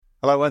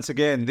Hello once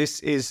again. This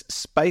is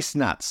Space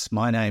Nuts.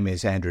 My name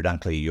is Andrew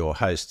Dunkley, your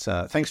host.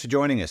 Thanks for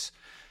joining us.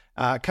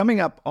 Coming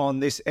up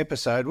on this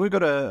episode, we've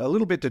got a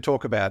little bit to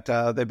talk about.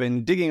 They've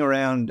been digging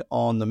around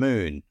on the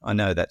moon. I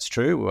know that's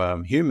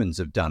true. Humans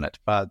have done it.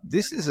 But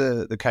this is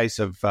the case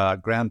of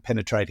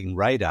ground-penetrating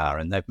radar,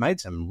 and they've made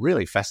some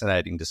really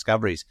fascinating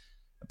discoveries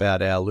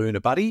about our lunar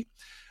buddy.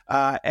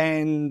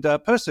 And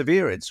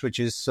Perseverance, which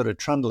is sort of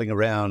trundling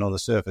around on the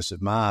surface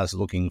of Mars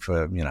looking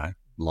for,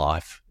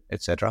 life,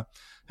 etc.,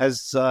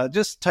 has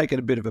just taken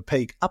a bit of a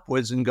peek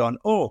upwards and gone,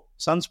 oh,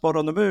 sunspot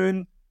on the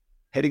moon,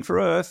 heading for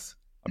Earth.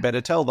 I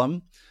better tell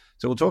them.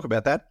 So we'll talk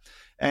about that.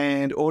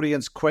 And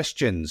audience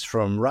questions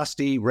from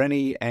Rusty,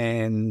 Rennie,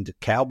 and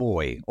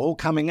Cowboy, all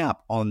coming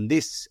up on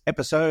this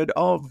episode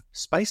of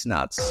Space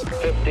Nuts.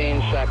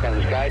 15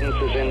 seconds. Guidance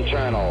is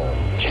internal.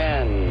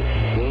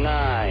 10,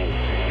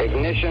 9.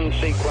 Ignition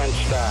sequence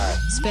start.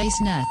 Space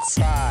Nuts.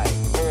 5,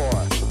 4,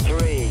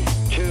 3,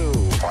 2.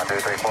 1, 2,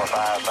 3, 4,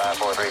 5, 5,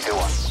 4, 3, 2,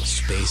 1.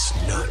 Space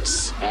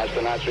Nuts.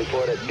 Astronauts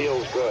report it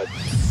feels good.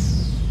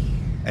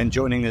 And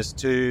joining us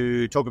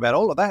to talk about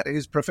all of that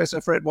is Professor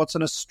Fred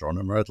Watson,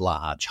 astronomer at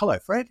large. Hello,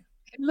 Fred.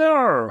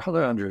 Hello,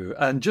 Andrew.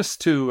 And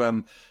just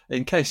to,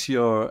 in case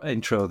your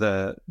intro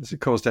there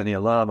caused any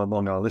alarm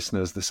among our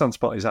listeners, the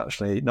sunspot is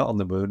actually not on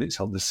the moon,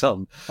 it's on the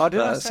sun. Oh, did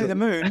I say the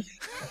moon?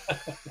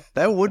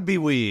 That would be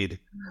weird.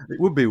 It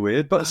would be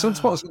weird, but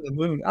sunspots on the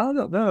moon, I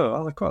don't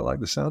know. I quite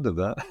like the sound of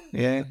that.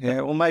 Yeah.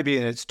 Well, maybe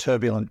in its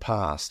turbulent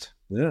past.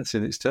 Yes,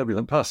 in its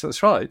turbulent past,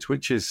 that's right,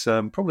 which is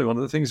probably one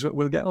of the things that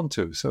we'll get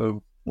onto.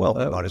 So, well,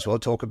 might as well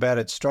talk about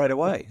it straight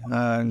away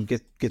and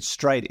get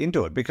straight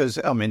into it because,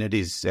 it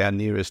is our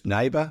nearest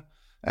neighbour,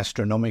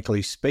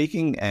 astronomically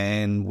speaking,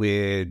 and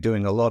we're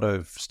doing a lot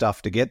of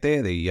stuff to get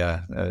there.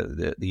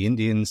 The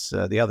Indians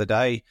the other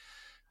day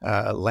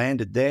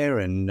landed there,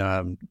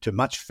 and to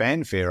much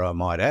fanfare, I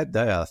might add,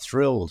 they are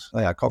thrilled.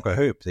 They are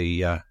cock-a-hoop.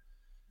 The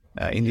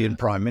Indian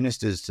Prime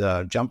Minister's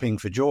jumping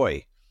for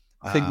joy.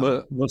 I think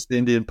most of the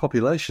Indian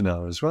population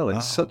are as well.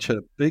 It's such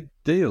a big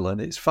deal,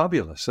 and it's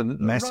fabulous, and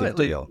massive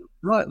deal.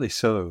 Rightly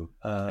so.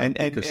 And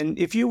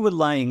if you were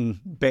laying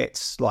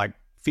bets like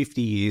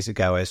 50 years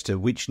ago as to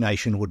which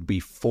nation would be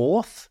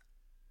fourth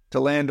to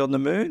land on the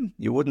moon,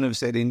 you wouldn't have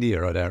said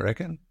India, I don't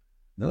reckon.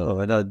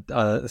 No, and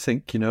I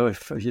think,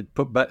 if you'd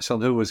put bets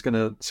on who was going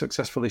to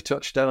successfully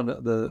touch down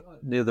at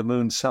near the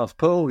moon's south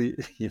pole, you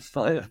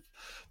might have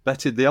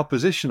betted the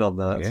opposition on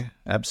that. Yeah,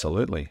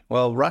 absolutely.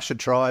 Well, Russia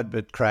tried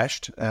but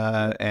crashed,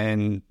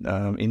 and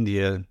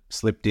India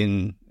slipped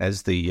in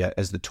as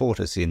the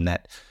tortoise in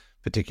that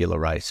particular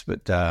race.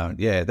 But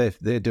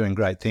they're doing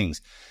great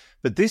things.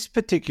 But this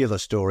particular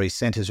story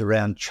centers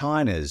around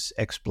China's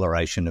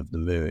exploration of the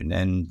moon,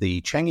 and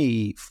the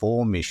Chang'e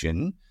 4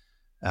 mission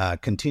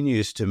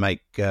continues to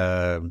make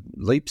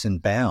leaps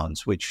and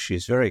bounds, which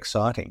is very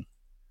exciting.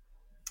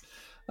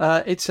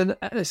 It's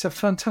a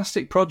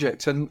fantastic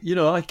project, and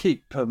I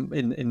keep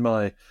in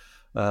my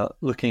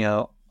looking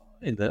out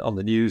on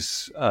the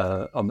news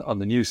on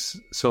the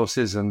news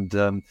sources and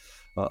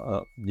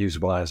news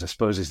wires, I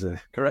suppose is the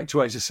correct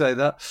way to say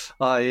that.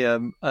 I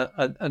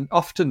and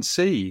often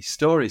see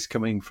stories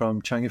coming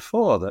from Chang'e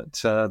 4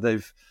 that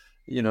they've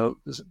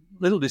there's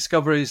little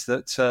discoveries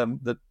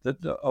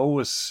that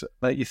always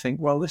make you think,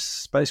 well, this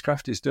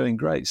spacecraft is doing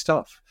great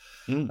stuff.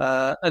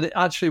 And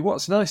actually,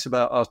 what's nice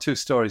about our two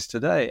stories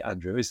today,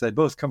 Andrew, is they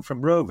both come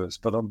from rovers,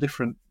 but on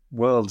different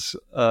worlds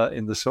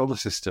in the solar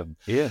system.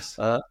 Yes.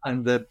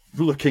 And they're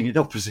looking in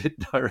opposite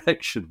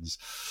directions.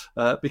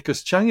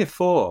 Because Chang'e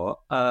 4,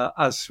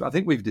 as I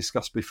think we've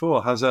discussed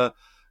before, has a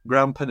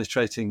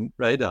ground-penetrating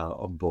radar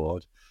on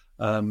board.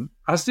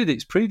 As did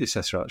its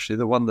predecessor, actually,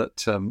 the one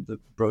that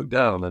broke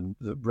down, and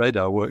the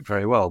radar worked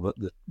very well, but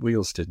the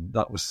wheels didn't.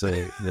 That was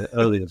the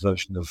earlier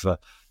version of,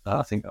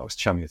 I think that was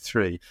Chang'e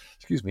 3.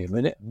 Excuse me a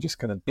minute, I'm just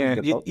going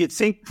to... You'd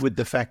think with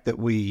the fact that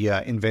we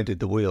invented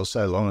the wheel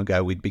so long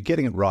ago, we'd be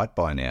getting it right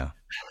by now.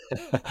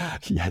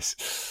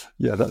 Yes.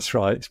 Yeah, that's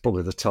right. It's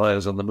probably the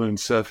tyres on the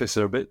moon's surface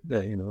are a bit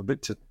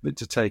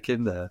to take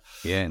in there.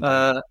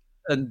 Yeah.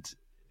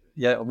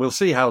 Yeah, we'll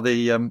see how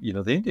the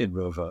Indian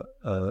rover,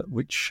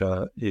 which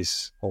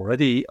is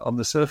already on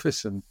the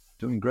surface and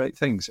doing great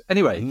things.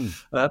 Anyway,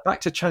 back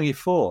to Chang'e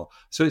 4.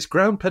 So its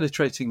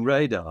ground-penetrating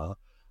radar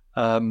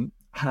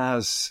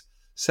has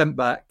sent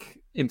back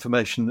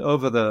information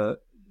over the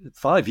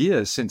 5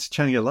 years since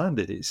Chang'e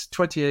landed. It's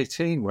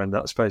 2018 when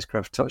that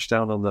spacecraft touched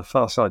down on the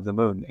far side of the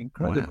moon.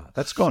 Incredible. Wow,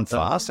 that's gone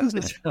fast,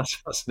 hasn't it?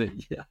 Hasn't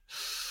it? Yeah.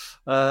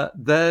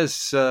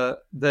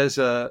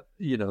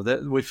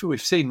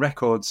 We've seen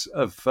records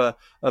of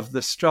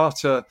the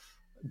strata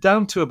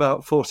down to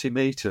about 40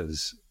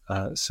 meters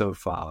so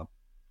far,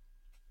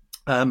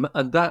 and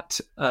that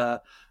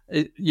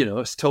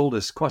has told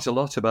us quite a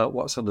lot about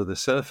what's under the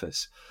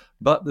surface.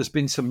 But there's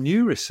been some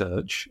new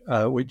research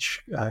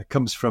which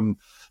comes from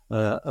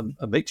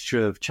a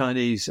mixture of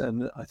Chinese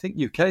and I think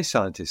UK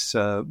scientists.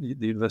 The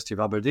University of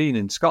Aberdeen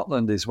in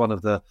Scotland is one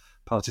of the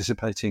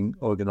participating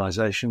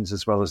organisations,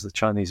 as well as the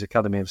Chinese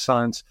Academy of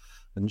Science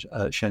and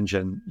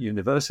Shenzhen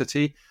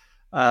University.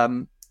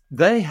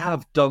 they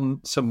have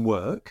done some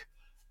work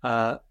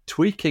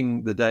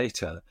tweaking the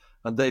data,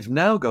 and they've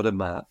now got a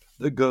map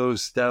that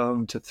goes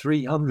down to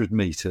 300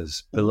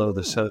 meters below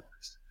the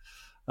surface.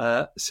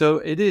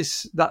 So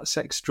that's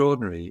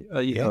extraordinary.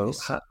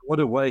 What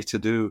a way to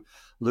do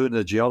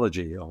lunar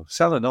geology, or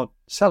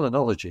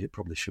selenology, it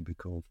probably should be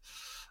called.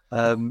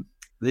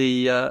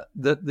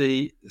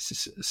 The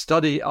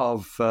study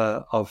of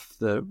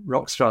the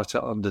rock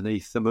strata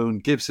underneath the moon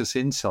gives us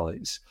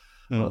insights,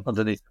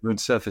 underneath the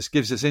moon's surface,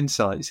 gives us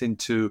insights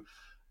into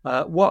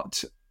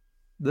what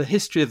the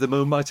history of the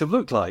moon might have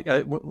looked like.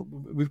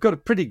 We've got a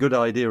pretty good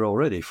idea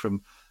already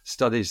from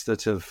studies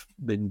that have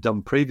been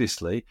done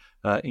previously,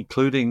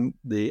 including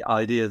the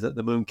idea that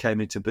the moon came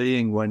into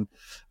being when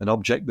an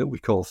object that we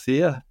call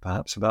Theia,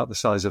 perhaps about the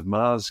size of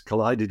Mars,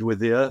 collided with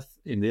the Earth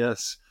in the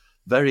Earth's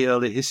very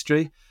early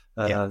history,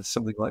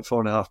 something like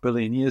 4.5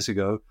 billion years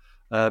ago.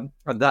 And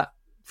that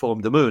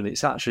formed the moon.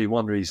 It's actually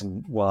one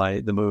reason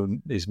why the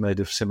moon is made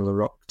of similar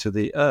rock to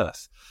the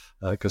Earth,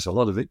 because a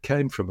lot of it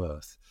came from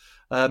Earth.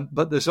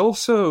 But there's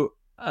also,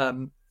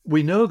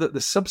 we know that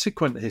the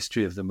subsequent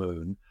history of the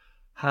moon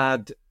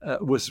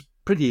was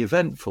pretty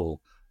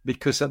eventful,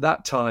 because at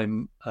that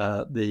time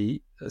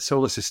the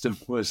solar system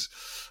was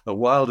a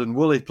wild and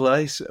woolly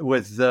place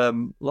with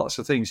lots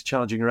of things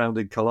charging around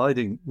and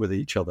colliding with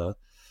each other.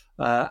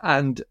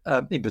 And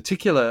in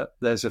particular,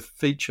 there's a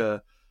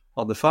feature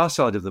on the far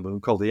side of the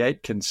moon called the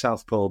Aitken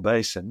South Pole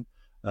Basin,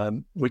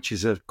 which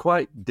is a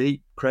quite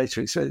deep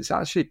crater. So it's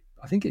actually,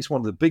 I think it's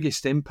one of the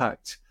biggest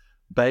impact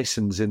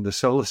basins in the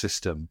solar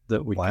system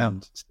that we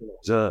can still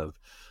observe.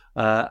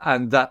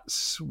 And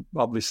that's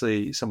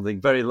obviously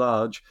something very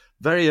large,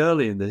 very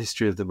early in the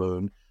history of the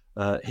moon,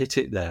 hit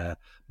it there.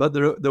 But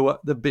there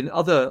have been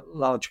other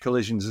large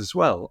collisions as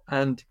well.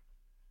 And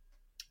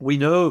we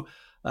know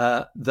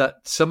that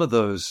some of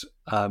those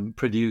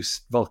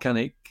produce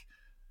volcanic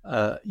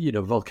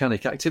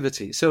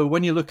activity. So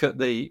when you look at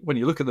the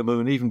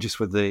moon, even just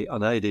with the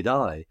unaided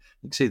eye, you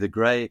can see the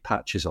grey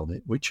patches on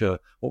it, which are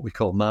what we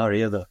call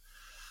maria, the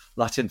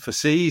Latin for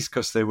seas,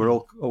 because they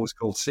were always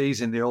called seas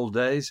in the old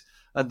days.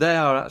 And they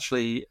are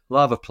actually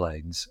lava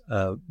plains,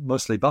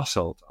 mostly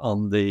basalt,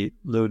 on the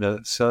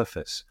lunar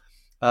surface.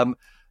 And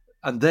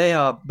they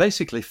are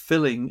basically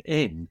filling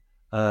in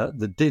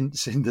the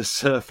dints in the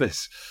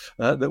surface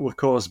that were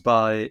caused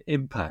by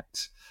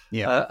impacts.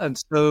 And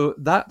so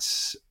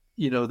that's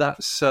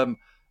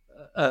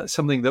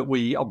something that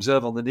we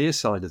observe on the near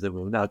side of the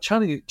moon. Now,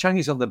 Chang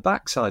is on the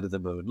back side of the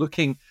moon,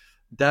 looking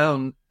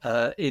down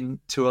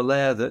into a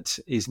layer that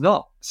is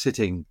not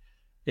sitting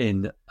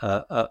in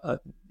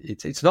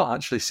it's not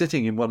actually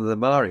sitting in one of the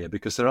maria,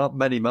 because there aren't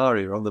many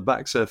maria on the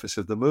back surface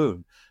of the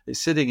moon.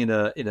 It's sitting in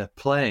a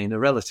plain, a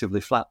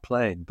relatively flat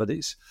plain, but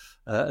it's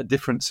a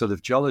different sort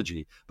of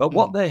geology. But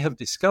what they have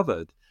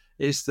discovered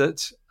is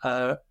that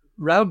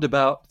round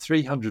about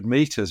 300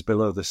 meters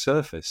below the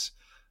surface,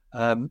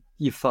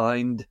 you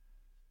find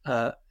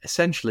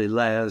essentially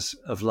layers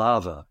of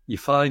lava. You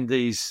find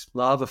these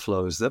lava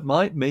flows that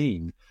might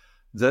mean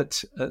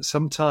that at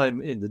some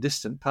time in the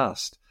distant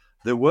past,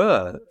 there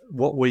were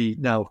what we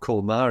now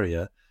call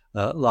maria,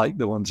 like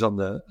the ones on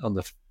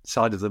the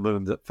side of the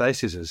moon that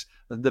faces us.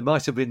 And there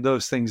might have been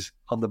those things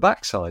on the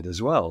backside as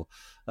well,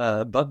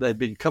 but they've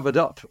been covered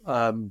up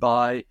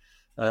by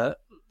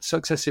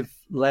successive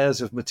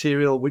layers of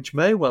material, which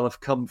may well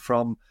have come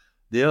from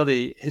the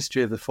early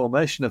history of the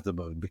formation of the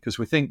moon, because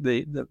we think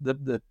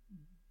the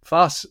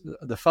far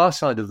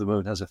side of the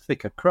moon has a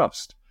thicker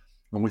crust,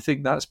 and we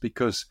think that's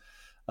because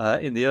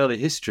in the early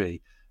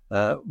history,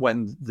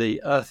 when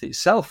the Earth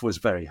itself was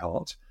very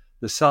hot,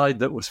 the side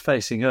that was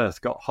facing Earth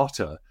got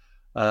hotter,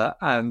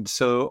 and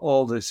so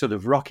all the sort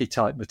of rocky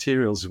type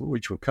materials,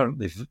 which were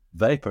currently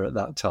vapor at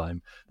that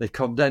time, they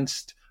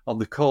condensed on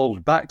the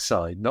cold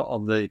backside, not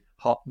on the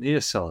hot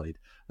near side,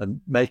 and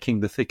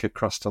making the thicker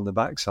crust on the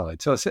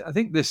backside. So I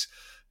think this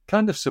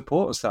kind of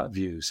supports that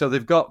view. So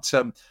they've got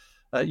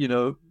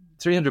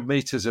 300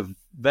 meters of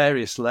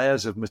various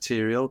layers of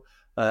material,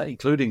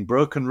 including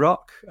broken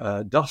rock,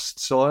 dust,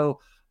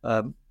 soil,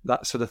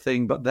 that sort of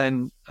thing. But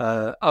then,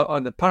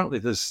 and apparently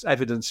there's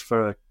evidence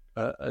for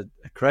a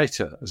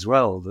crater as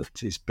well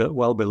that is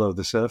well below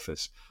the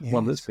surface,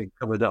 one that's been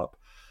covered up,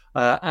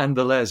 and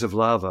the layers of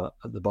lava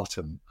at the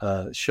bottom,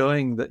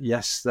 showing that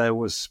yes, there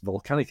was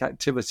volcanic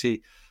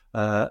activity,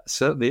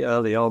 certainly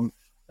early on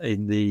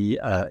in the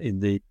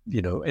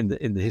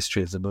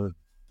history of the moon.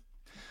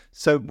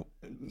 So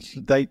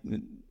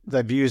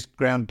they've used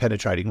ground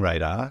penetrating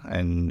radar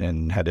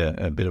and had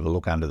a bit of a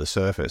look under the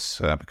surface,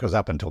 because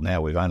up until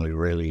now we've only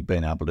really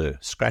been able to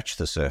scratch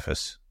the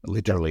surface,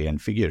 literally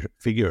and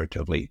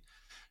figuratively.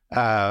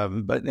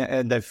 But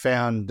they've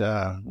found,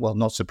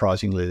 not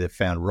surprisingly, they've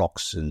found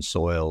rocks and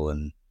soil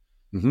and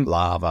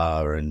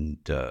lava and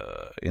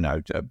a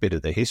bit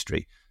of the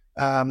history.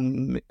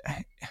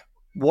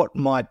 What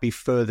might be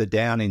further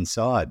down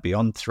inside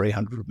beyond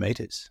 300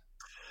 meters?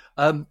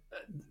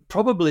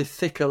 Probably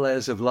thicker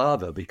layers of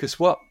lava, because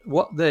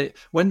when they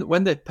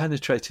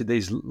penetrated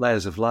these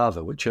layers of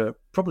lava, which are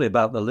probably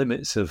about the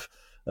limits of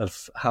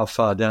of how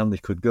far down they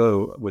could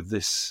go with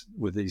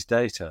these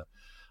data.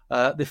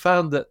 They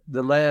found that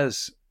the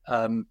layers,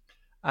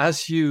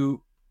 as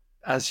you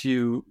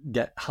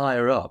get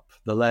higher up,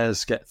 the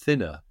layers get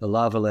thinner, the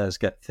lava layers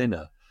get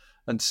thinner,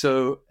 and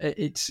so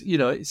it's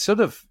sort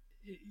of,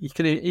 you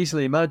can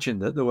easily imagine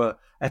that there were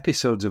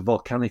episodes of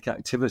volcanic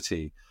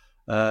activity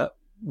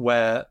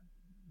where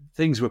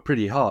things were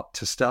pretty hot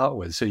to start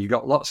with. So you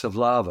got lots of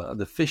lava, and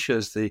the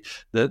fissures, the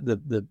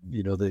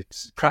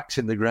cracks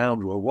in the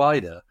ground were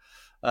wider.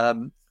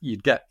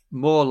 You'd get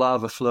more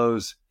lava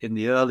flows in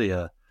the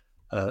earlier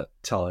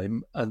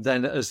time, and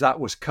then as that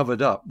was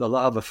covered up, the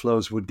lava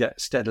flows would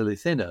get steadily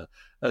thinner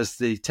as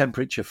the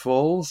temperature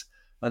falls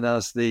and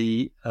as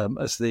the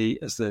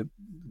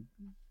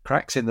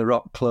cracks in the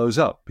rock close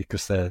up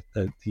because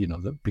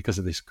because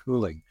of this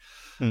cooling.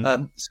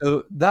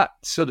 So that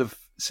sort of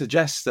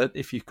suggests that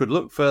if you could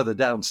look further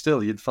down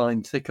still, you'd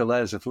find thicker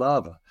layers of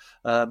lava.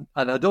 And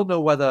I don't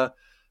know whether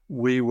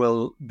we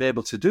will be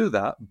able to do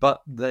that,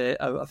 but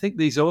I think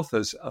these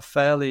authors are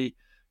fairly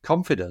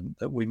confident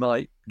that we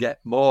might get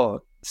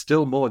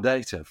still more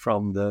data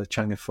from the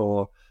Chang'e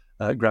 4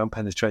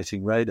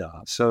 ground-penetrating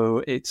radar.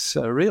 So it's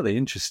a really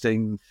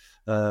interesting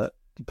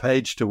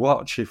page to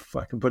watch, if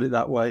I can put it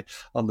that way,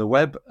 on the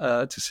web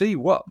to see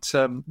what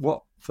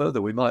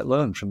further we might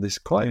learn from this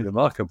quite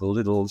remarkable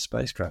little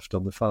spacecraft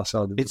on the far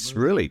side of the moon. It's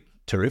really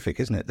terrific,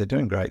 isn't it? They're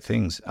doing great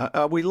things.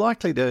 Are we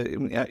likely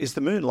to? Is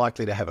the moon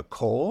likely to have a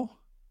core?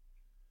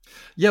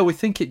 Yeah, we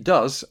think it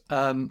does.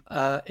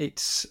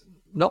 It's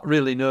not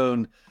really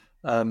known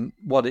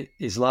what it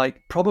is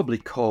like. Probably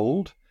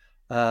cold,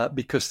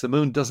 because the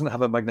moon doesn't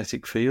have a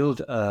magnetic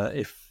field.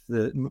 If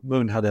the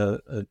moon had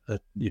a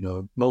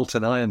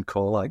molten iron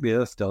core like the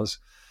Earth does,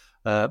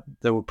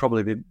 there would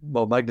probably be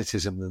more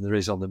magnetism than there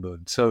is on the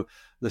moon. So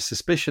the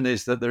suspicion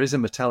is that there is a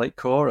metallic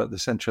core at the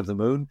center of the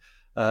moon.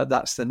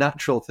 That's the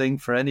natural thing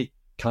for any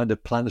kind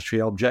of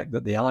planetary object,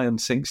 that the iron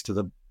sinks to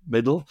the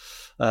middle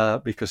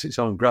because its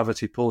own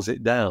gravity pulls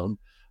it down.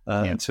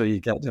 And so you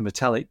get a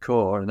metallic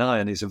core, and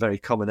iron is a very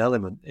common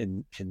element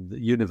in the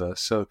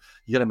universe. So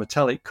you get a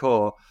metallic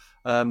core.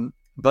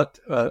 But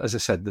as I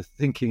said, the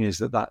thinking is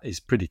that is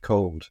pretty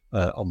cold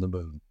on the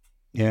moon.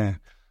 Yeah.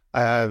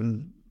 I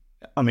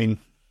mean,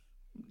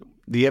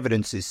 the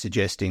evidence is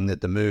suggesting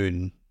that the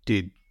moon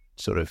did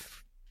sort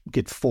of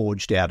get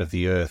forged out of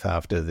the Earth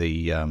after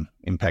the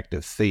impact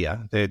of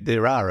Theia.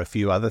 There are a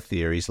few other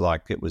theories,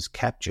 like it was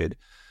captured.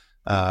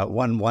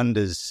 One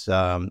wonders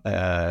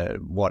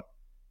what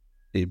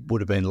it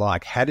would have been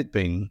like had it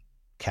been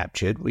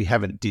captured. We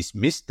haven't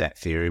dismissed that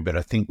theory, but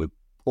I think we've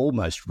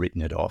almost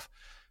written it off.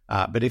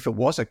 But if it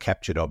was a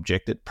captured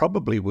object, it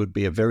probably would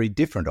be a very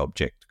different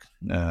object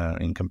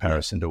in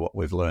comparison to what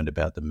we've learned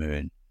about the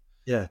moon.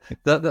 Yeah,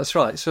 that's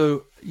right.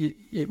 So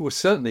it was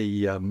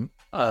certainly,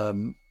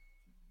 until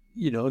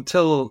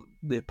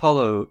the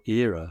Apollo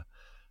era,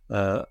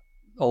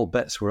 all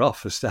bets were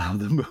off as to how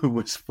the moon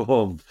was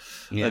formed.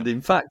 Yeah. And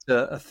in fact,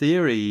 a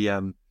theory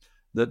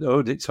that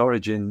owed its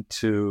origin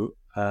to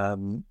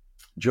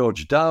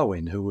George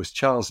Darwin, who was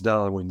Charles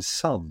Darwin's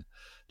son.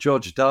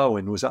 George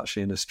Darwin was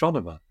actually an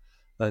astronomer,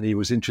 and he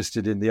was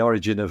interested in the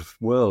origin of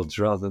worlds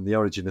rather than the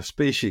origin of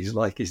species,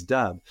 like his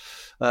dad.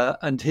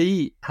 And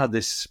he had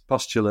this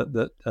postulate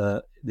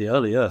that the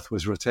early Earth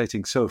was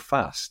rotating so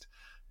fast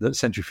that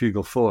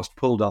centrifugal force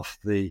pulled off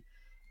the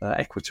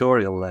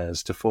equatorial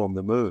layers to form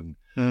the moon.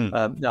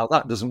 Now,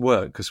 that doesn't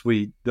work because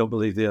we don't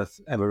believe the Earth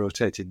ever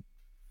rotated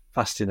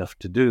fast enough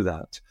to do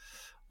that.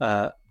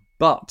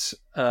 But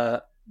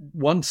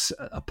once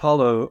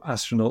Apollo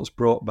astronauts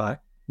brought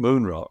back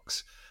moon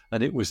rocks,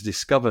 and it was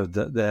discovered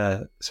that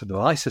their sort of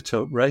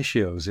isotope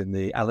ratios in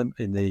the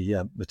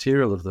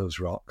material of those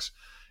rocks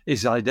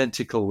is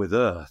identical with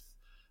Earth,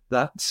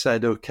 that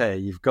said, okay,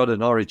 you've got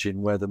an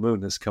origin where the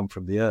moon has come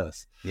from the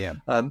Earth. Yeah.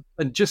 And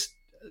just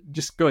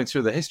going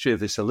through the history of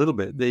this a little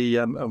bit,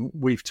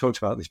 we've talked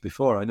about this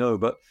before, I know,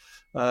 but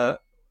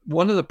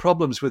one of the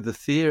problems with the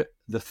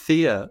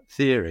Theia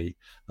theory,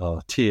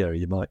 or THEIA,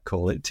 you might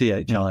call it,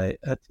 Theia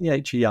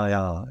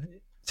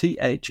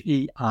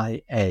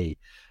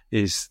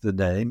is the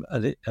name,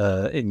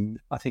 and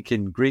I think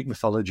in Greek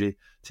mythology,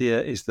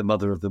 Theia is the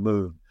mother of the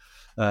moon,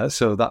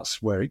 so that's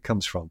where it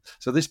comes from.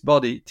 So this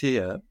body,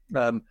 Theia,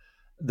 one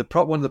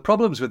of the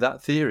problems with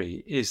that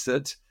theory is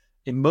that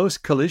in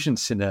most collision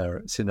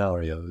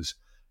scenarios,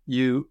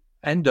 you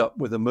end up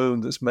with a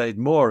moon that's made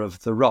more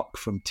of the rock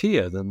from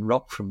Theia than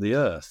rock from the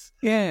Earth.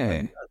 Yeah.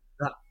 And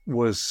that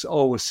was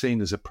always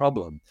seen as a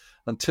problem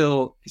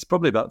until it's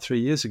probably about 3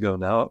 years ago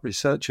now.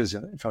 Researchers,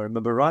 if I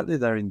remember rightly,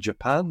 they're in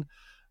Japan.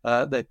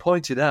 They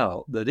pointed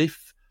out that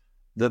if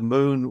the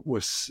moon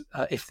was,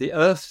 if the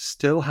Earth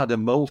still had a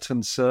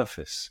molten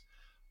surface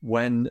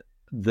when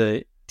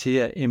the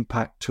Theia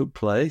impact took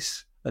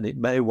place, and it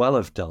may well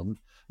have done,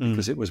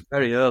 because it was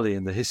very early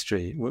in the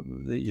history,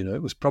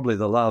 it was probably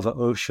the lava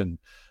ocean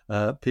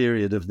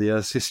period of the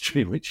Earth's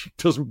history, which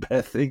doesn't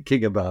bear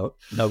thinking about.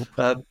 No.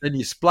 Then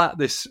you splat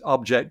this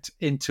object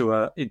into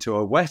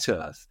a wet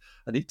Earth,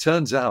 and it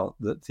turns out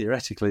that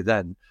theoretically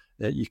then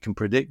you can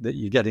predict that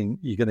you're going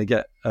to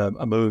get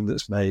a moon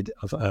that's made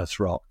of Earth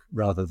rock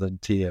rather than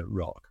tear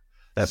rock.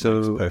 That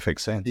makes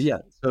perfect sense. Yeah.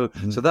 So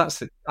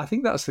I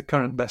think that's the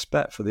current best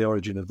bet for the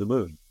origin of the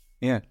moon.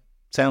 Yeah.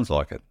 Sounds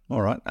like it.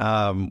 All right.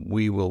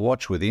 We will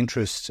watch with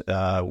interest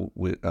on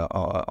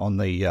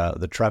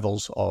the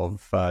travels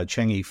of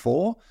Chang'e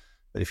 4.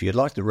 But if you'd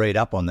like to read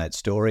up on that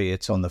story,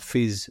 it's on the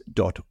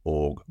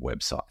phys.org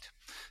website.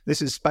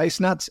 This is Space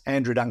Nuts.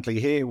 Andrew Dunkley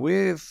here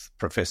with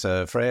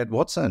Professor Fred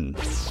Watson.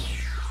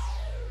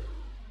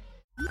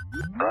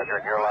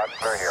 Roger, you're loud and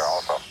clear here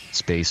also.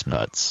 Space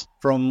Nuts.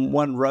 From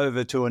one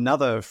rover to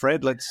another,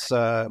 Fred, let's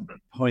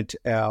point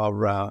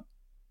our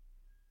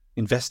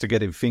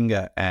investigative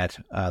finger at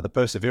the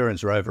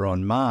Perseverance rover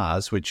on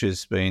Mars, which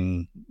has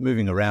been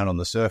moving around on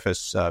the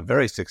surface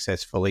very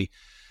successfully,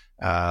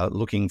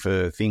 looking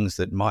for things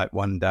that might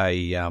one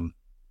day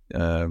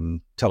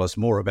tell us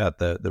more about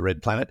the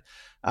red planet.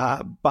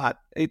 But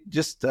it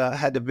just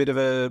had a bit of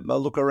a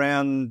look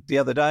around the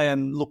other day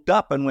and looked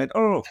up and went,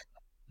 oh,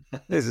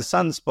 there's a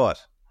sunspot.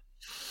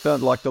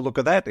 Don't like the look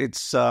of that.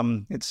 It's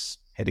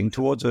heading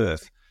towards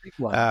Earth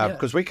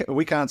because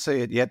we can't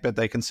see it yet, but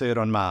they can see it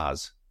on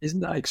Mars. Isn't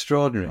that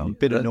extraordinary? I'm a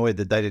bit annoyed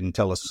that they didn't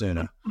tell us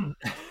sooner.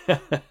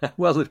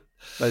 Well,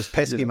 those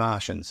pesky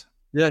Martians.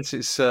 Yes,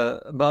 it's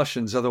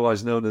Martians,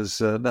 otherwise known as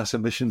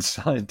NASA mission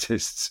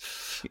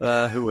scientists,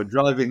 who are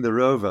driving the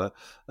rover.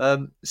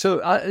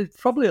 So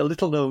probably a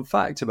little-known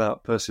fact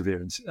about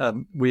Perseverance.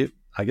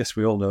 I guess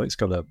we all know it's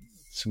got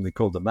something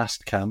called the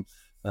mast cam,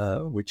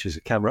 which is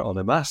a camera on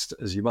a mast,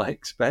 as you might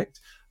expect.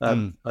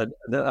 An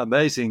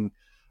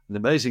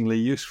amazingly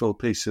useful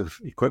piece of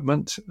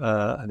equipment,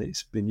 and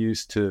it's been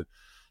used to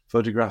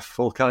photograph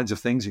all kinds of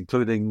things,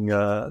 including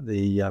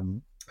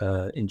the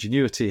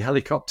Ingenuity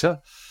helicopter.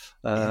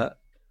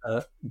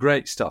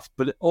 Great stuff.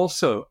 But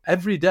also,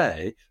 every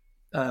day,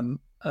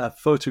 a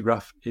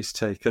photograph is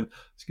taken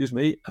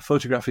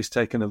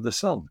of the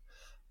sun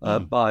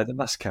by the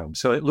Mastcam.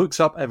 So it looks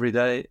up every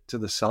day to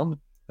the sun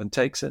and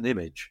takes an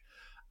image.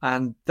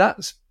 And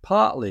that's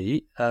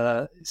partly,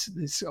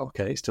 it's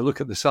to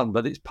look at the sun,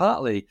 but it's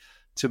partly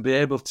to be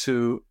able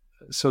to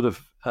sort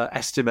of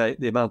estimate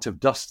the amount of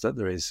dust that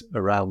there is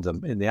around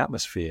them in the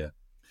atmosphere.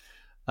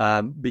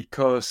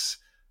 Because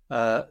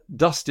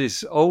dust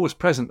is always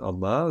present on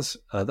Mars.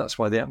 That's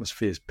why the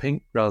atmosphere is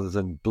pink rather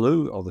than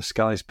blue, or the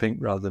sky is pink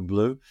rather than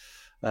blue.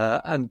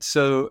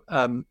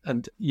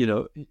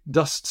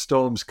 Dust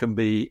storms can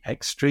be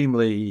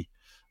extremely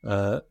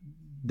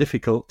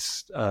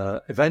difficult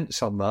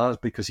events on Mars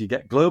because you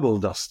get global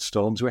dust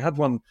storms. We had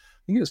one, I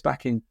think it was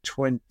back in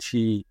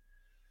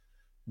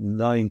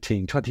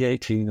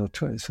 2018, I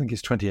think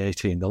it's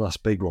 2018, the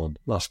last big one,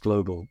 last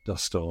global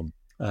dust storm.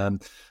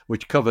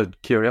 Which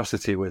covered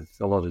Curiosity with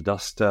a lot of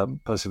dust.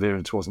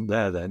 Perseverance wasn't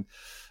there then,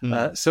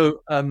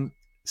 so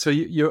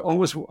you're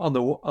always on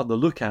the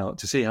lookout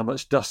to see how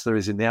much dust there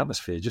is in the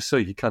atmosphere, just so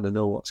you kind of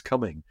know what's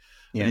coming.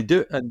 Yeah.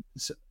 And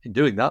in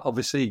doing that,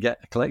 obviously, you get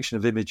a collection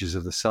of images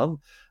of the sun.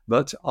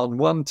 But on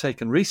one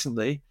taken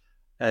recently,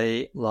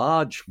 a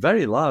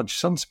very large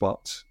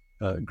sunspot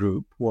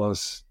group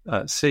was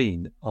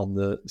seen on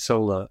the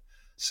solar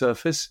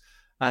surface.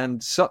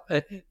 And so,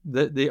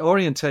 the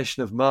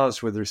orientation of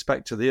Mars with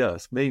respect to the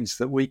Earth means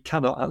that we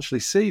cannot actually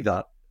see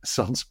that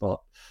sunspot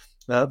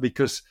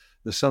because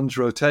the sun's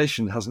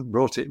rotation hasn't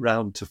brought it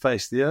round to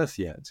face the Earth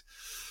yet.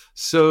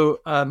 So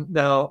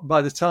now,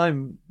 by the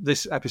time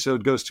this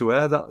episode goes to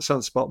air, that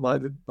sunspot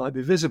might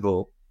be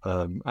visible,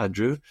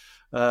 Andrew,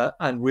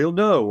 and we'll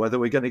know whether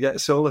we're going to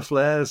get solar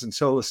flares and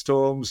solar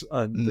storms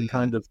and the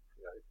kind of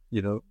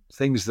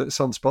things that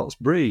sunspots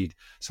breed.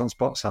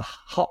 Sunspots are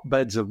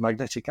hotbeds of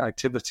magnetic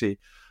activity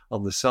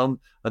on the sun,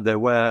 and they're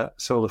where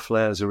solar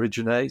flares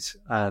originate.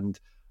 And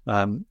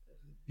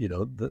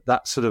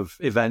that sort of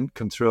event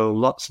can throw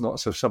lots and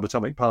lots of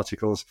subatomic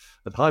particles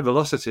at high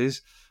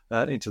velocities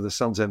into the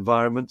sun's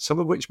environment, some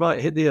of which might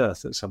hit the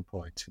Earth at some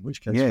point. In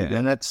which case,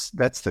 and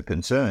that's the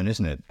concern,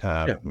 isn't it?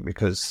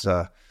 Because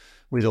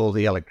with all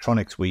the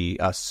electronics we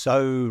are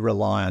so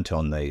reliant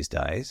on these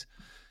days.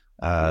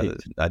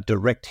 A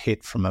direct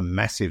hit from a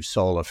massive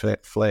solar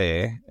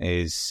flare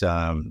is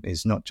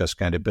not just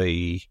going to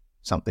be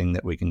something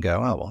that we can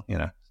go,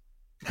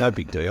 no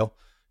big deal.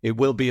 It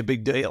will be a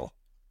big deal.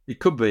 It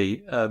could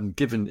be,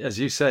 given, as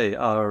you say,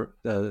 our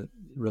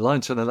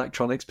reliance on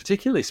electronics,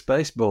 particularly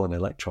spaceborne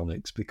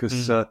electronics,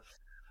 because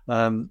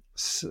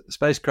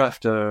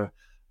spacecraft are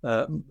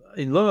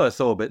in low Earth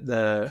orbit.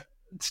 They're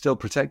still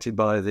protected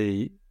by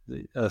the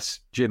Earth's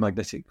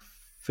geomagnetic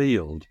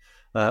field.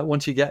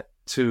 Once you get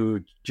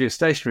to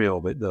geostationary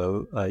orbit,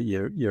 though,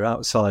 you're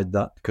outside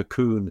that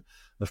cocoon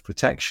of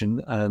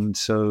protection, and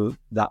so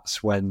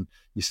that's when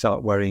you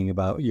start worrying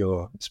about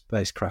your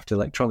spacecraft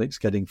electronics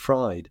getting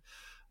fried.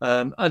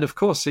 And of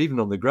course, even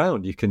on the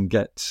ground, you can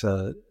get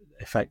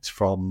effects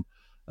from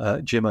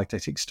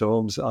geomagnetic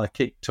storms. I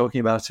keep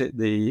talking about it.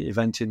 The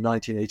event in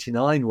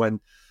 1989 when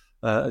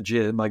a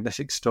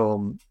geomagnetic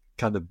storm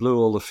kind of blew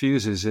all the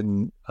fuses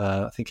in,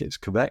 I think it's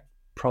Quebec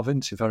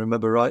province, if I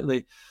remember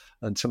rightly.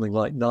 and something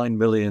like 9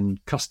 million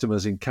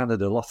customers in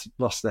Canada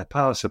lost their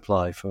power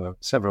supply for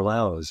several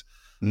hours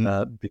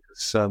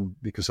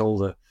because all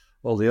the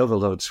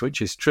overload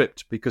switches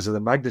tripped because of the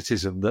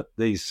magnetism that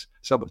these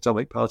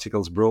subatomic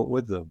particles brought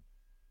with them.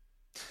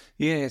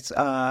 Yes,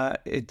 and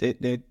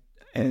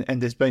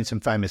there's been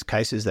some famous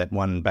cases. That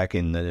one back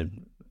in the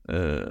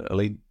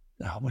early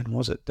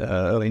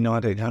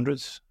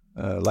 1900s,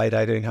 late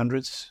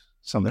 1800s,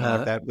 something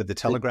like that, with the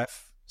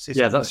telegraph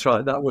system. Yeah, that's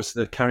right. That was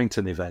the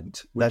Carrington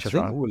event, which That's I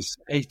think right. was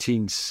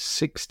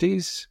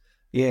 1860s.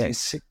 Yeah,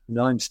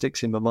 9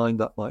 sticks in my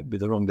mind. That might be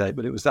the wrong date,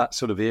 but it was that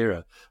sort of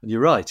era. And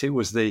you're right. It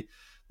was the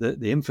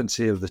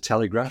infancy of the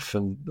telegraph,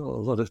 and a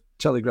lot of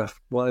telegraph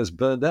wires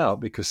burned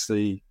out because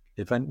the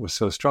event was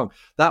so strong.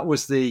 That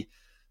was the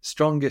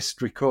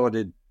strongest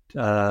recorded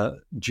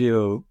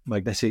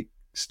geomagnetic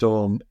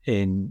storm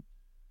in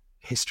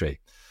history.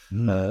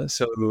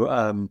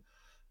 And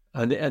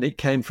it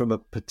came from a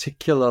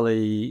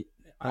particularly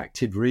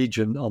active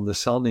region on the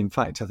sun. In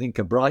fact, I think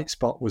a bright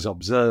spot was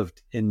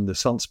observed in the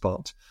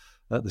sunspot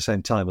at the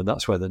same time, and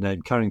that's where the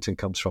name Carrington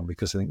comes from,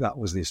 because I think that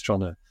was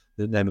the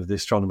name of the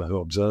astronomer who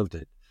observed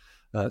it.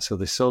 So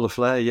the solar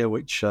flare,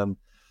 which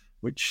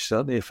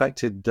certainly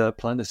affected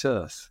planet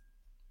Earth.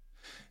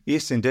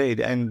 yes, indeed.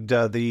 And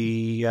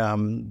the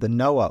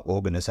NOAA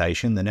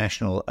organization, the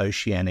National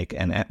Oceanic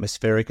and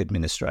Atmospheric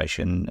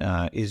Administration,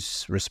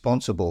 is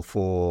responsible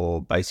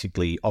for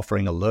basically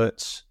offering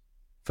alerts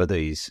for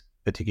these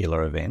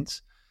particular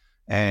events,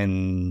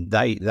 and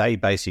they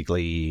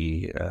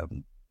basically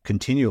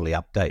continually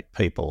update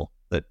people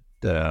that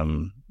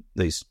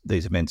these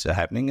events are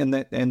happening,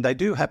 and they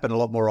do happen a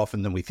lot more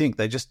often than we think.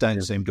 They just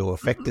don't seem to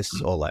affect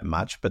us all that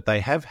much, but they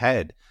have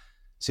had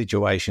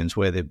situations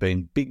where there've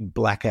been big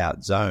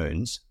blackout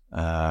zones,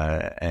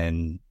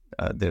 and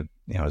there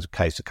was a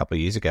case a couple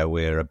of years ago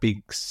where a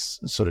big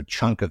sort of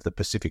chunk of the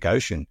Pacific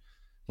Ocean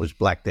was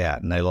blacked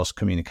out, and they lost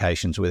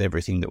communications with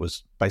everything that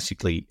was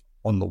basically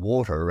on the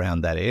water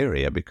around that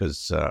area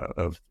because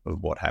of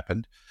what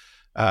happened.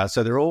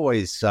 So they're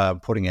always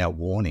putting out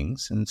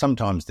warnings, and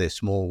sometimes they're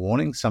small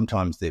warnings,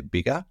 sometimes they're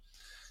bigger.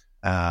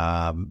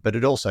 But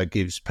it also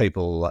gives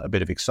people a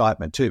bit of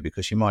excitement too,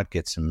 because you might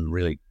get some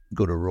really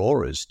good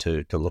auroras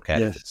to look at,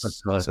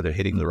 Yes, right. sort of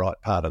hitting the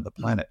right part of the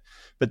planet.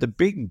 But the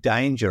big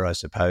danger, I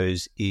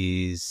suppose,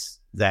 is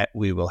that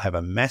we will have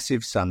a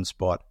massive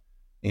sunspot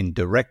in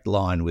direct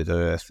line with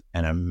Earth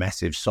and a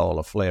massive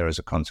solar flare as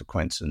a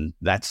consequence. And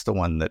that's the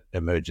one that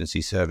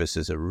emergency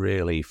services are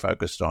really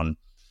focused on.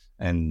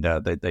 And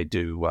they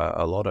do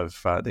a lot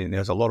of,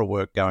 there's a lot of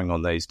work going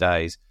on these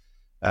days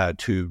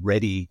to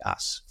ready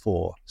us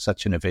for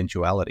such an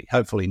eventuality.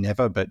 Hopefully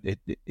never, but it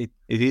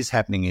is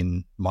happening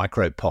in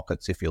micro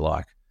pockets, if you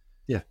like,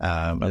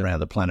 around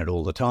the planet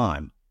all the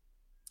time.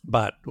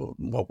 But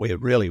what we're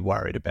really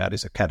worried about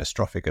is a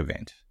catastrophic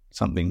event,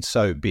 something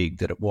so big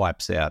that it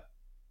wipes out,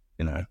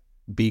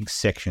 big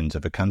sections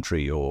of a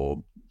country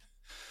or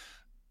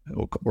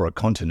a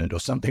continent or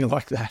something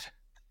like that.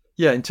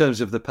 Yeah, in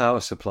terms of the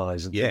power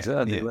supplies and things,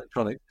 and the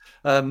electronic.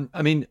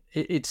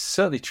 It's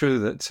certainly true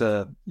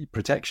that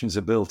protections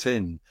are built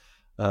in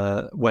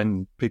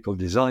when people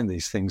design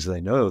these things. They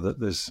know that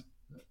there's,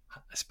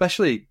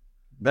 especially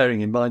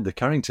bearing in mind the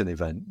Carrington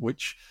event,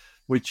 which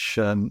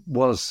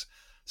was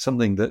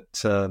something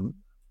that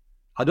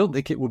I don't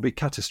think it would be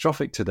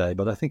catastrophic today,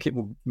 but I think it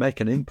will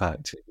make an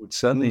impact. It would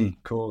certainly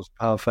cause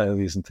power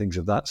failures and things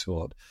of that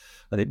sort,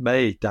 and it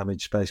may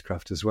damage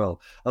spacecraft as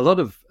well. A lot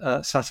of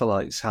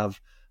satellites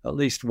have at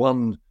least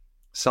one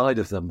side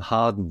of them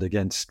hardened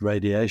against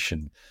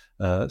radiation,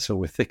 so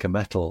with thicker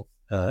metal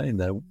in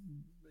their,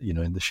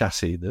 in the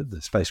chassis, the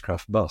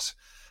spacecraft bus.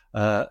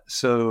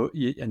 So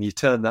you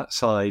turn that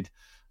side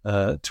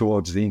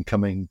towards the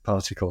incoming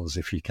particles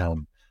if you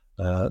can.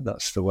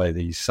 That's the way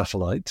these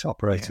satellite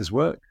operators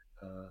work.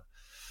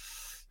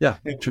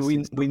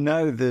 We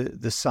know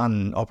the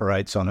sun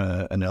operates on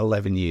an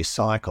 11-year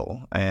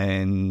cycle,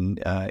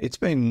 and it's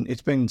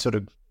been sort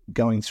of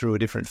going through a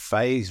different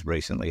phase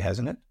recently,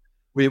 hasn't it?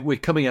 We're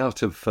coming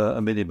out of a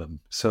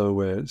minimum, so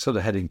we're sort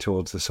of heading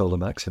towards the solar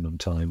maximum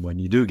time when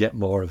you do get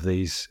more of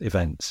these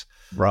events.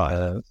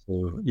 Right.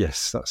 So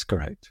yes, that's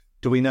correct.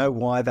 Do we know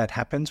why that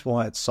happens?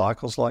 Why it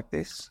cycles like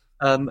this?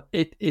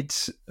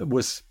 It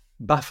was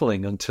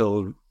baffling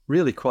until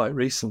really quite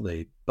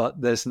recently, but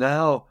there's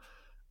now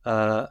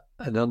an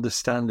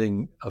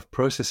understanding of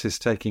processes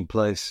taking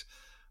place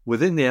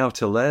within the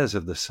outer layers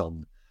of the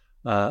sun,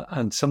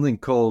 and something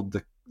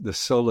called the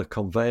solar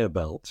conveyor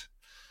belt,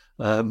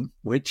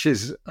 which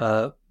is,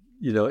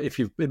 if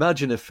you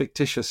imagine a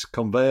fictitious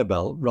conveyor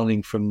belt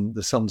running from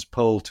the sun's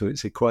pole to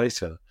its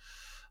equator,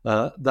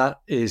 that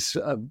is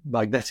a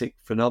magnetic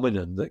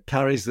phenomenon that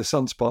carries the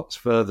sunspots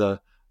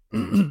further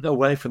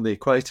away from the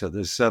equator.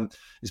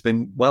 It's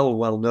been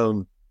well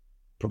known,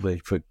 probably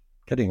for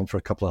getting on for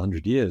a couple of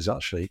 100 years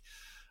actually,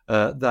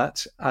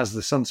 that as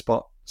the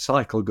sunspot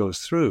cycle goes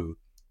through,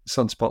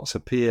 sunspots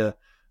appear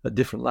at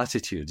different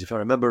latitudes. If I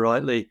remember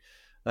rightly,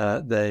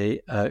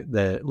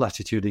 their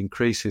latitude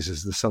increases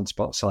as the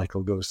sunspot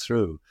cycle goes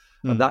through,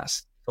 and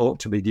that's thought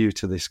to be due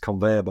to this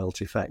conveyor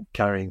belt effect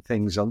carrying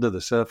things under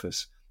the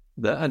surface.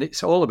 And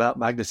it's all about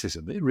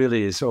magnetism. It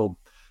really is all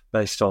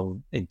based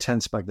on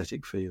intense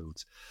magnetic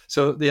fields.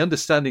 So the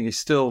understanding is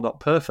still not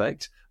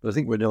perfect, but I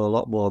think we know a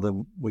lot more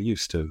than we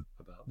used to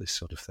about this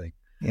sort of thing.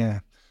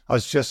 Yeah. I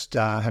was just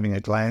having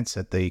a glance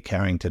at the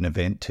Carrington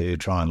event to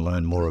try and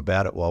learn more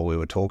about it while we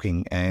were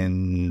talking.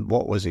 And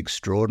what was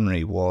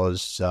extraordinary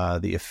was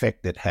the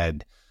effect it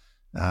had,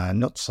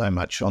 not so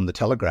much on the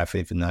telegraph,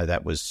 even though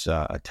that was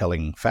a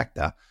telling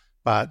factor,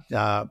 but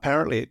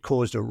apparently it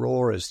caused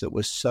auroras that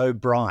were so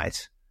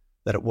bright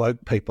that it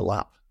woke people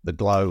up. The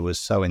glow was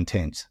so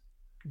intense.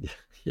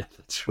 Yeah,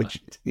 that's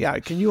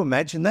right. Can you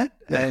imagine that?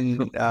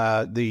 And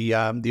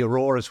the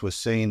auroras were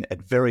seen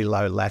at very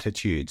low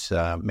latitudes: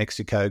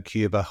 Mexico,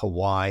 Cuba,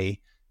 Hawaii,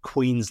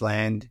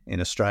 Queensland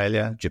in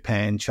Australia,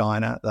 Japan,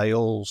 China. They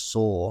all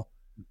saw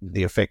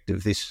the effect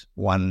of this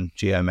one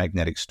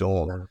geomagnetic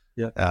storm.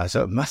 Yeah.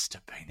 So it must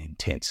have been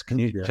intense. Can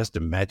you just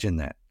imagine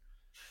that?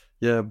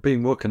 Yeah,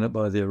 being woken up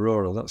by the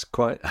aurora, that's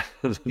quite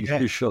an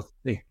unusual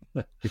thing.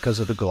 Because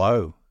of the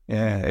glow.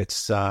 Yeah,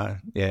 it's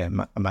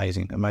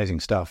amazing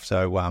stuff.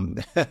 So,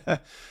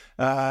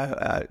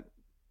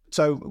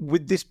 so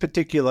with this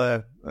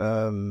particular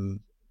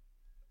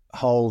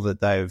hole that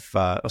they've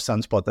or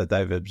sunspot that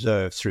they've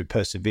observed through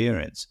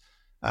Perseverance,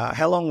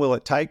 how long will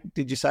it take?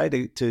 Did you say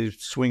to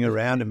swing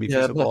around and be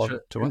visible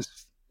to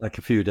us? Like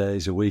a few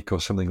days, a week,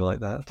 or something like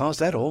that. Oh, is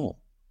that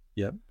all?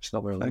 Yeah, it's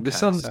not very long. Okay, The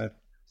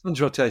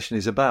sun's rotation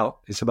is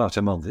about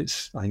a month.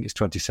 I think it's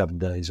 27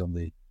 days on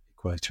the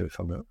equator, if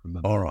I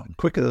remember. All right,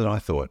 quicker than I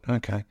thought.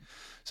 Okay,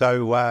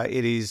 so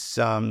it is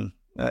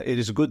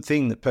a good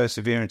thing that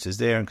Perseverance is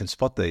there and can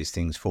spot these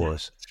things for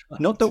us. Right.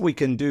 Not that we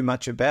can do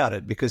much about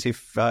it, because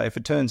if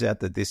it turns out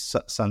that this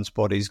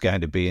sunspot is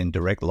going to be in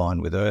direct line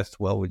with Earth,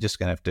 well, we're just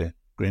going to have to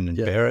grin and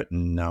bear it,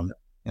 and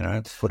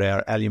put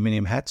our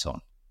aluminium hats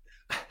on.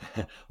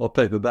 Or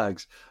paper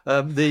bags.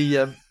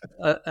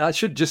 I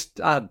should just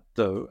add,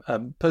 though,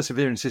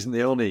 Perseverance isn't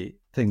the only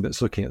thing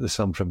that's looking at the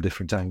sun from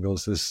different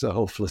angles. There's a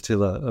whole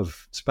flotilla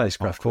of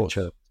spacecraft which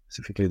are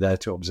specifically there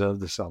to observe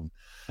the sun.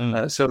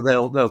 So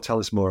they'll tell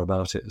us more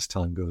about it as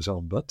time goes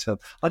on. But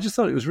I just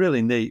thought it was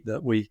really neat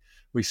that we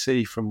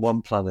see from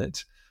one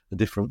planet a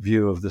different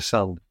view of the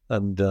sun,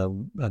 and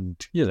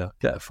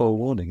get a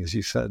forewarning, as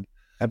you said.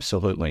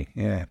 Absolutely,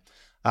 yeah.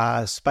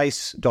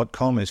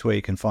 Space.com is where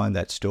you can find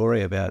that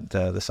story about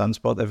the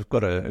sunspot. They've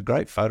got a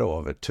great photo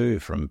of it too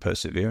from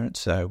Perseverance.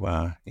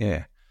 So,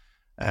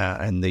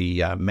 and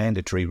the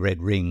mandatory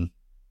red ring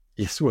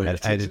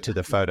added to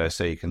the photo,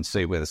 so you can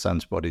see where the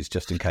sunspot is,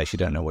 just in case you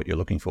don't know what you're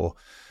looking for.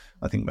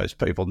 I think most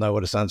people know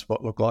what a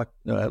sunspot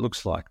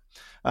looks like.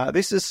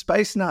 This is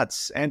Space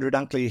Nuts. Andrew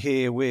Dunkley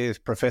here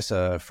with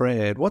Professor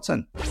Fred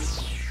Watson.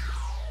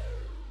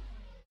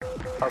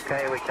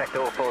 Okay, we checked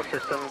all 4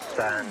 systems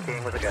and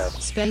keying was a go.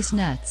 Space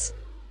Nuts.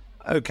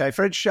 Okay,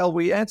 Fred, shall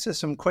we answer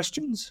some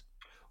questions?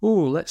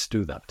 Oh, let's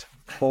do that.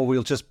 Or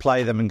we'll just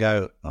play them and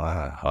go,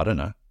 I don't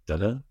know.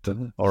 Dunno.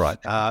 All right.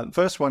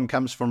 First one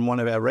comes from one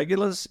of our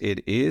regulars.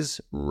 It is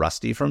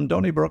Rusty from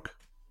Donnybrook.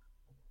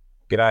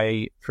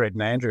 G'day, Fred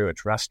and Andrew.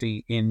 It's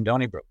Rusty in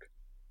Donnybrook.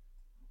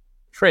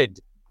 Fred,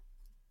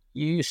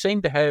 you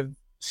seem to have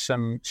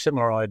some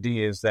similar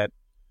ideas that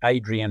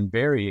Adrian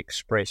Berry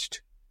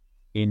expressed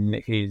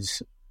in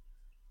his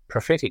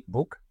prophetic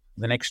book,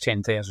 The Next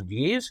 10,000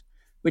 Years,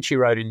 which he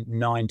wrote in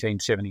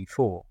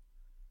 1974.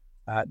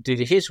 Did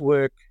his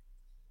work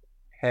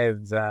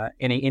have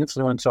any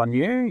influence on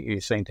you?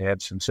 You seem to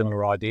have some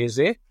similar ideas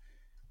there.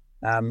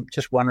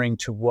 Just wondering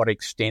to what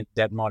extent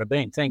that might have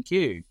been. Thank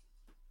you.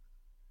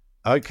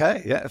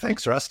 Okay, yeah,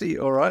 thanks, Rusty.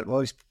 All right, well,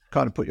 he's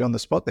kind of put you on the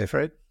spot there,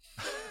 Fred.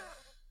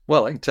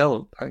 Well, I can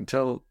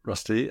tell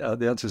Rusty.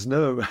 The answer's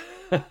no.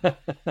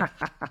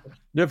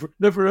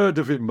 Never heard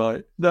of him,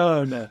 mate.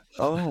 No.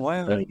 Oh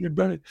wow!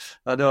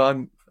 I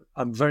know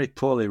I'm very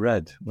poorly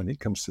read when it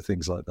comes to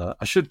things like that.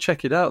 I should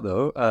check it out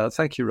though.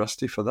 Thank you,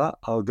 Rusty, for that.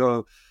 I'll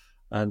go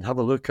and have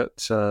a look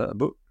at a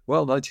book.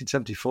 Well,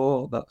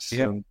 1974. That's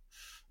the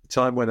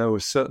time when I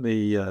was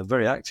certainly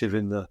very active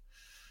in the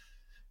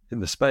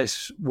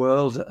space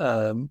world.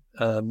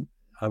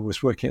 I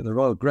was working at the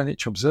Royal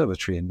Greenwich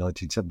Observatory in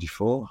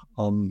 1974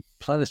 on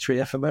planetary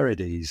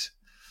ephemerides.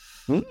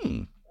 Do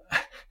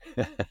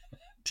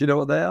you know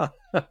what they are?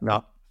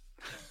 No.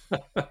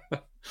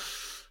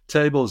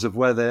 Tables of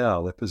where they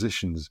are, their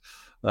positions.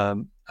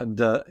 So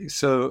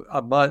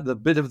the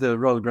bit of the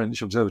Royal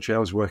Greenwich Observatory I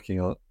was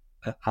working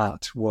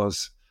at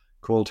was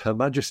called Her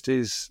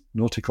Majesty's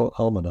Nautical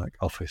Almanac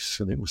Office,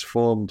 and it was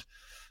formed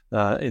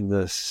in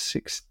the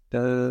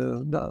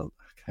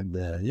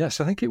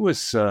Yes, I think it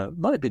was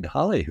might have been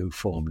Halley who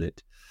formed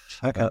it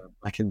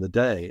back in the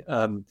day,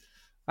 and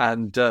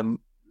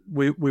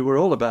we were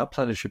all about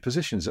planetary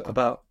positions,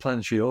 about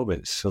planetary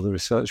orbits. So the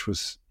research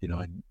was,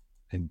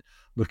 in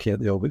looking at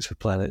the orbits of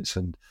planets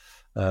and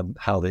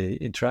how they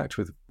interact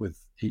with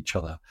each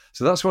other.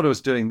 So that's what I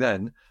was doing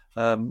then.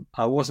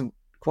 I wasn't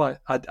quite.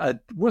 I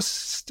was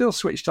still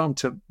switched on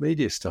to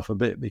media stuff a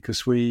bit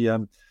because we.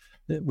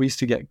 we used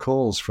to get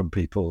calls from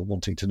people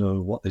wanting to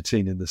know what they'd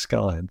seen in the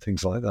sky and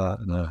things like that,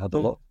 and I had a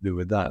lot to do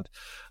with that.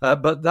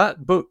 But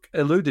that book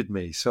eluded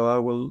me, so I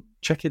will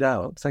check it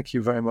out. Thank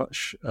you very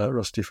much,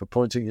 Rusty, for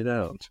pointing it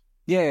out.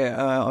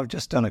 Yeah, I've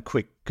just done a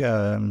quick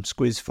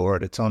squiz for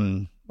it. It's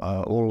on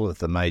all of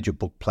the major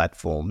book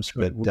platforms,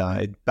 but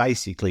it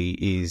basically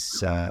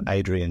is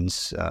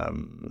Adrian's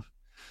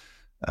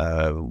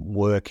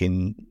work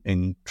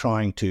in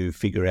trying to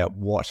figure out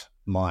what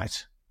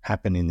might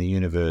happen in the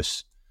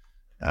universe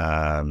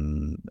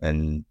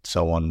and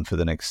so on for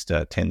the next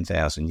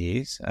 10,000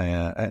 years.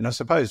 And I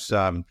suppose,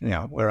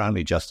 we're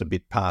only just a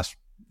bit past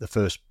the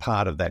first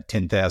part of that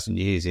 10,000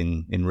 years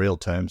in real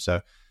terms,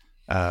 so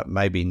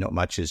maybe not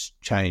much has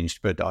changed,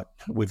 but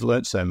we've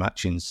learnt so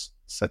much in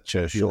such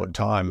a short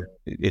time.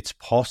 It's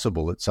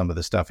possible that some of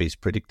the stuff he's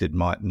predicted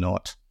might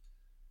not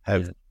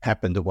have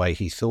happened the way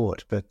he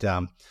thought. But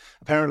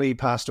apparently he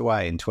passed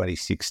away in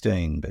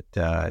 2016. But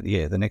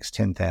the next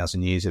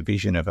 10,000 years, a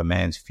vision of a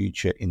man's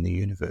future in the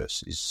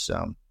universe is,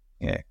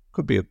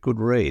 could be a good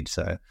read.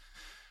 So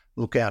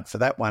look out for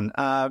that one.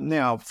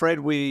 Now,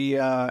 Fred, we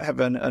have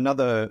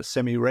another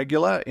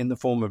semi-regular in the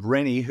form of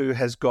Rennie, who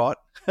has got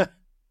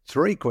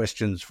 3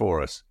 questions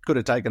for us. Could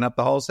have taken up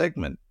the whole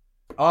segment.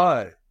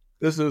 Hi,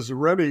 this is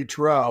Rennie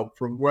Trout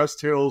from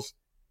West Hills,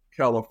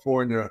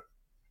 California.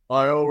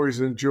 I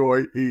always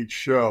enjoy each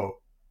show.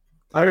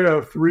 I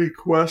have 3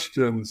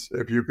 questions,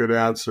 if you could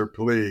answer,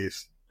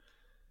 please.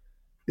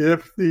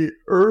 If the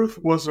Earth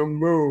was a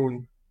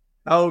moon,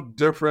 how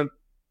different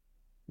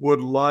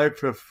would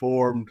life have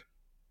formed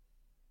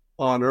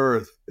on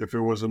Earth if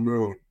it was a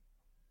moon?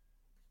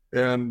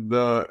 And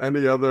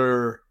any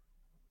other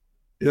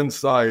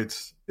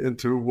insights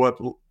into what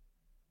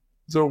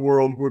the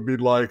world would be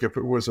like if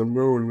it was a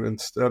moon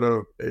instead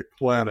of a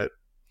planet?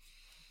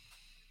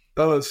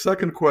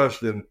 Second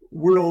question,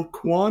 will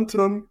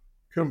quantum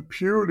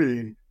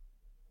computing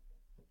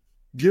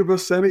give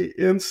us any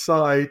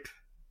insight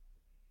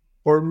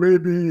or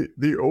maybe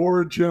the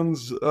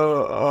origins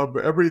of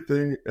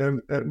everything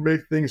and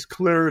make things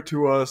clearer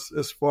to us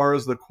as far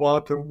as the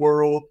quantum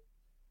world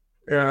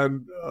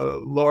and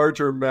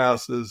larger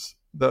masses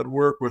that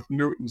work with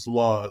Newton's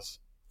laws?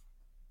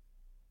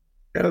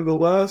 And the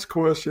last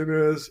question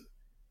is,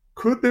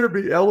 could there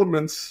be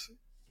elements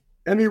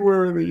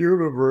anywhere in the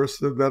universe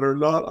that are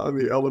not on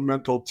the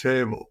elemental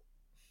table?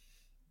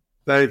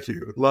 Thank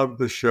you. Love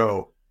the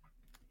show.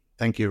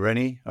 Thank you,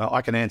 Rennie.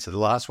 I can answer the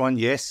last one,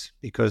 yes,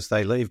 because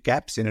they leave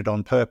gaps in it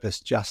on purpose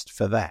just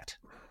for that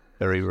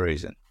very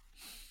reason.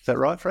 Is that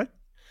right, Fred?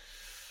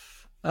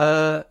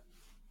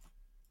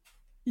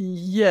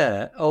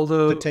 Yeah,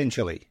 although...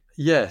 Potentially.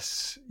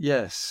 Yes.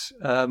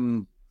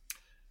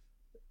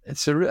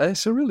 It's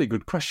a really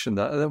good question.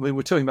 That, I mean,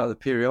 we're talking about the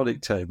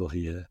periodic table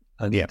here,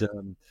 and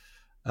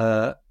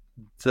my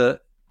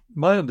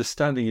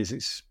understanding is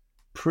it's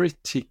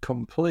pretty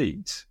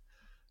complete.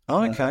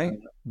 Oh, okay.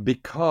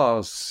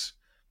 Because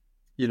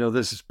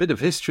there's a bit of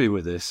history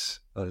with this.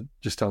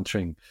 Just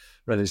answering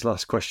Rennie's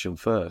last question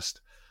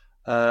first,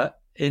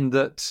 in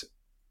that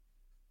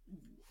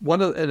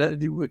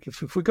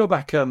if we go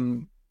back,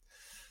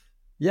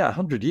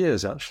 100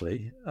 years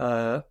actually,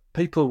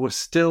 people were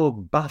still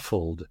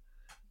baffled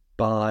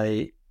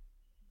by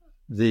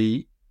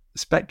the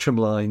spectrum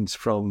lines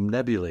from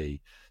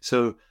nebulae.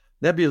 So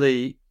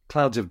nebulae,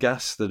 clouds of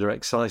gas that are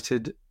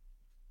excited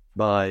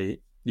by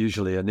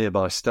usually a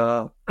nearby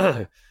star,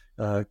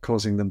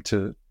 causing them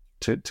to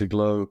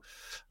glow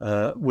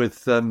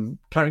with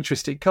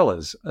characteristic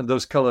colours. And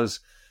those colours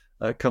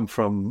come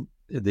from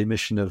the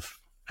emission of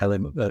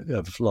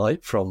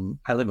light from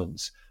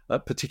elements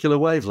at particular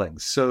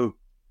wavelengths. So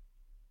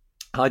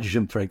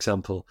hydrogen, for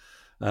example,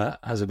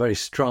 has a very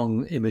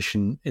strong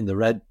emission in the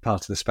red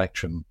part of the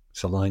spectrum.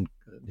 It's an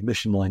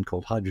emission line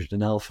called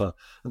hydrogen alpha.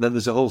 And then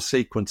there's a whole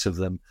sequence of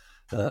them.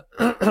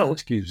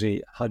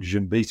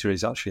 Hydrogen beta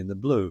is actually in the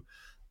blue.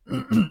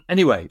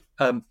 Anyway,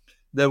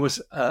 there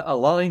was a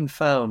line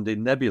found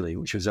in nebulae,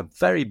 which was a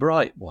very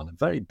bright one, a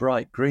very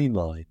bright green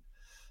line,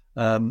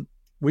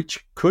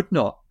 which could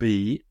not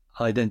be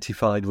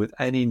identified with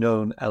any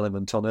known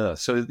element on Earth.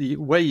 So the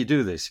way you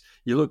do this,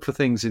 you look for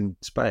things in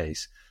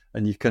space,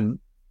 and you can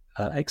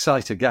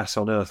excite a gas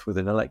on Earth with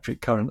an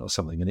electric current or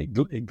something, and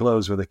it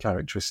glows with a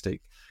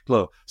characteristic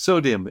glow.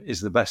 Sodium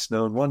is the best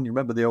known one. You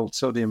remember the old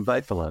sodium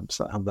vapor lamps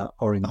that have that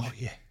orange,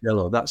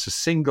 yellow? That's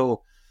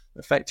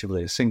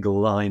effectively a single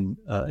line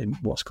in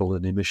what's called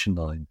an emission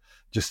line.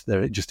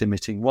 They're just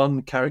emitting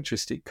one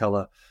characteristic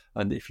colour,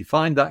 and if you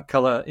find that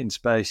colour in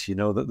space, you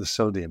know that there's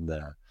sodium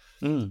there.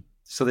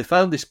 So they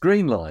found this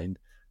green line,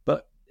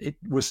 but it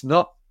was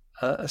not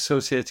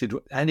associated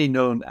with any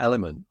known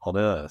element on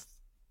Earth.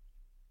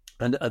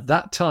 And at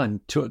that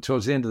time,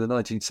 towards the end of the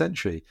 19th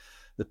century,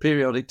 the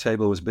periodic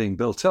table was being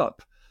built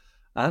up,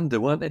 and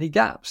there weren't any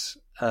gaps.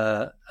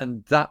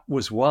 And that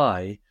was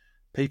why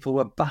people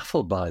were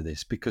baffled by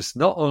this, because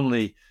not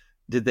only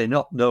did they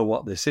not know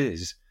what this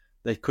is,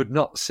 they could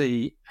not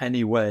see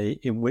any way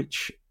in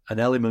which an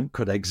element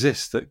could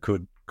exist that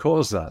could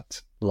cause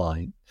that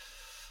line.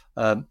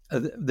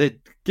 They'd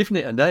given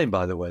it a name,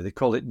 by the way. They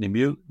call it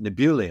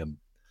nebulium.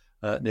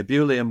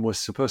 Nebulium was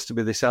supposed to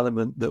be this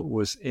element that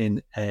was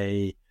in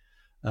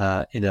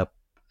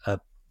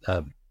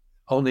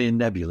only in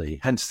nebulae,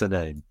 hence the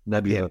name.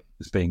 Nebula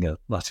as being a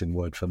Latin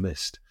word for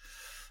mist.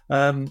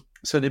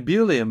 So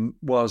nebulium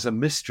was a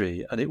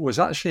mystery, and it was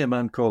actually a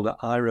man called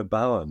Ira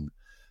Bowen.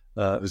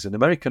 It was an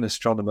American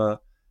astronomer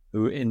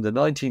who in the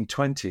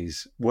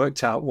 1920s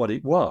worked out what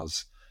it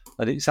was.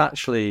 And it's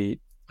actually,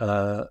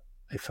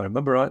 if I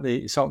remember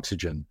rightly, it's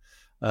oxygen,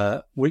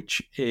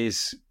 which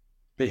is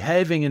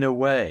behaving in a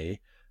way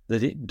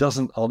that it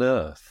doesn't on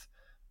Earth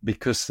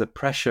because the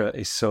pressure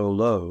is so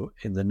low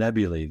in the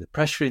nebulae. The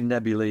pressure in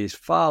nebulae is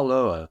far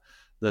lower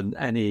than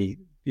any,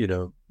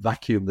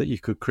 vacuum that you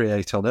could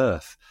create on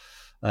Earth,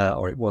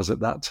 or it was at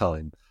that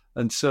time.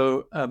 And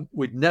so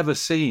we'd never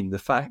seen the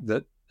fact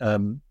that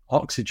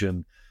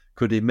oxygen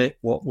could emit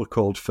what were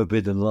called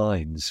forbidden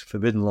lines.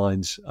 Forbidden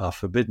lines are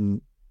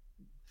forbidden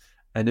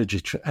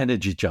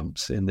energy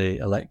jumps in the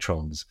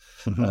electrons,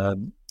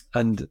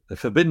 and they're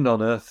forbidden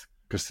on Earth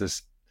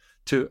because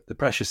the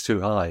pressure's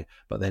too high,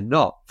 but they're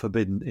not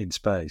forbidden in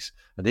space.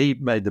 And he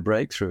made the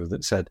breakthrough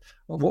that said,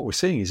 well, what we're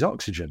seeing is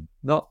oxygen,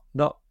 not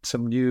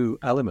some new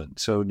element.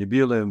 So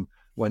nebulium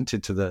went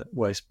into the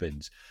waste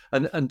bins.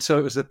 And so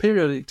it was the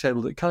periodic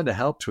table that kind of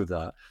helped with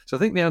that. So I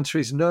think the answer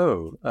is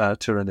no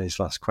to René's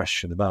last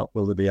question about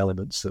will there be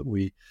elements that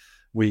we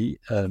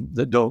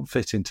that don't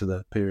fit into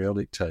the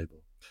periodic table.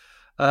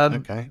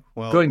 Okay.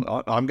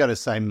 Well, I'm going to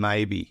say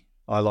maybe.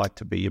 I like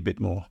to be a bit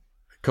more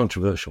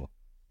controversial.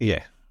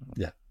 Yeah.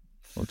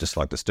 I'd just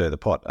like to stir the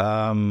pot.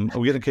 Are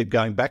we going to keep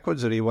going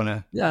backwards, or do you want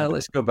to? Yeah,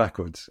 let's go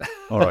backwards.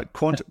 All right.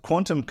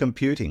 Quantum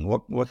computing.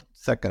 What's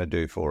that going to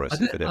do for us?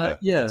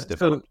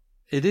 So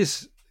it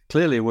is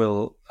clearly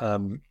will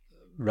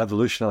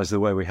revolutionise the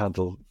way we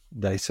handle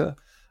data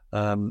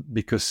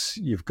because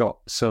you've got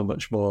so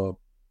much more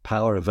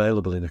power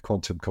available in a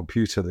quantum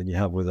computer than you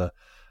have with a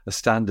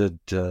standard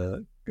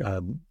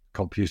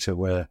computer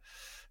where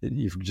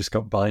you've just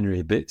got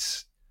binary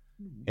bits.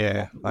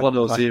 Yeah, 1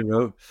 or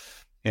 0.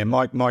 Yeah,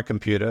 my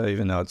computer,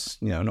 even though it's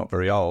not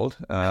very old,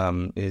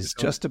 is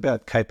just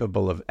about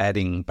capable of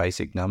adding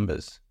basic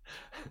numbers.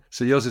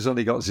 So yours has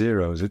only got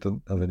zeros; it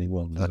doesn't have any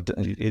ones.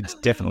 It's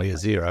definitely a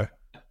 0.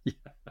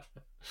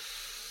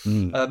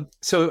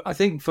 So I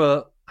think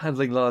for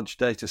handling large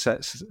data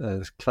sets,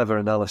 clever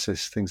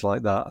analysis, things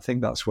like that, I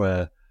think that's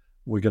where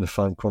we're going to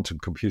find quantum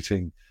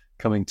computing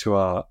coming to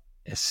our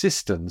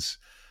assistance.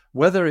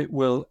 Whether it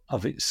will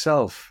of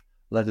itself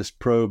let us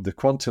probe the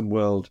quantum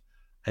world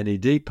any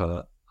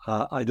deeper,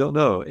 I don't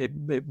know.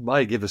 It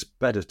might give us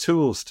better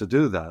tools to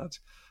do that,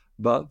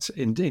 but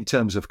in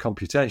terms of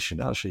computation,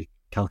 actually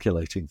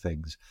calculating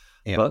things.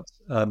 Yeah. But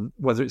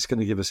whether it's going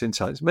to give us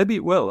insights, maybe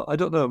it will. I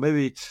don't know.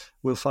 Maybe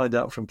we'll find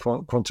out from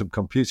quantum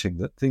computing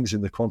that things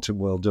in the quantum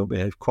world don't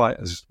behave quite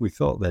as we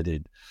thought they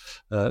did.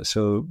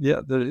 So,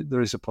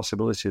 there is a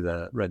possibility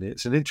there, René.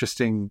 It's an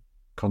interesting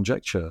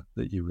conjecture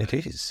that you raised.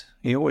 It is.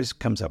 He always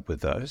comes up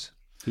with those.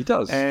 He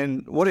does.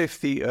 And what if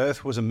the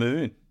Earth was a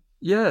moon?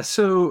 Yeah,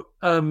 so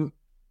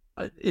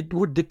it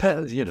would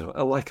depend,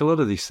 like a lot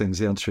of these things,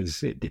 the answer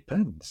is it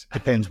depends.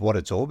 Depends what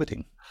it's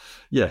orbiting.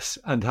 Yes,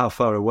 and how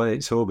far away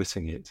it's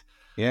orbiting it.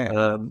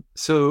 Yeah.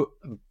 So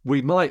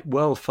we might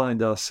well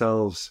find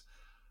ourselves,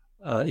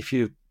 if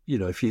you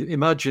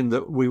imagine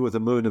that we were the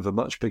moon of a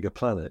much bigger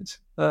planet,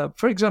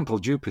 for example,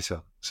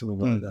 Jupiter, something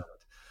like that,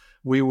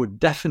 we would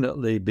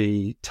definitely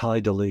be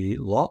tidally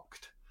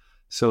locked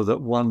so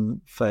that one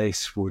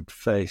face would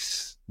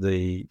face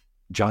the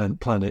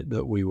giant planet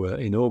that we were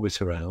in orbit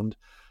around.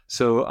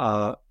 So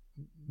our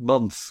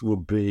month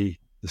would be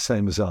the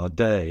same as our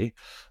day,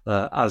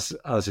 as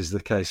is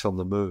the case on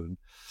the moon.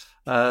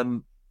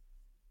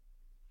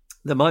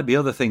 There might be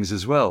other things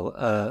as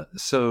well.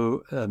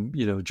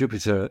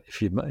 Jupiter,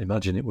 if you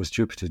imagine it was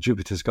Jupiter,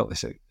 Jupiter's got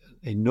this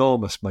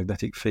enormous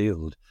magnetic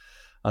field,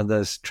 and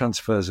there's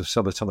transfers of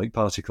subatomic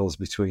particles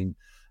between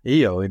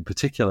Io, in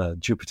particular,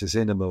 Jupiter's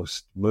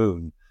innermost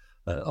moon,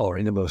 or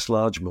innermost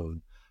large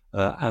moon,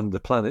 and the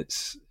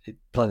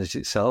planet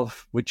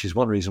itself, which is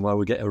one reason why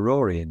we get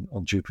aurorae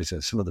on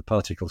Jupiter. Some of the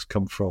particles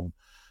come from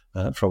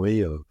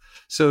Io.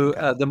 So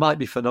there might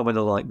be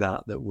phenomena like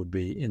that would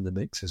be in the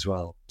mix as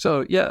well.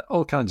 So, yeah,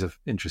 all kinds of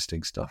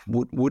interesting stuff.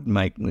 Would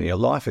make your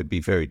life would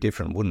be very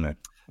different, wouldn't it?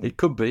 It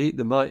could be.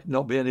 There might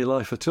not be any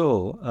life at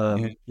all,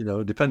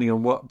 depending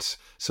on what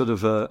sort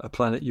of a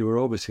planet you were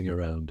orbiting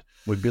around.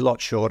 We'd be a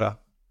lot shorter.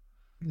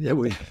 Yeah,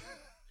 we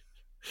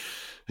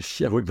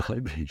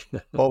might be.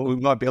 Or we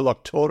might be a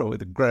lot taller with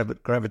the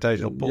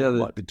gravitational pull.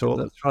 Might be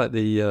taller. That's right.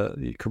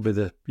 It could be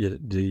the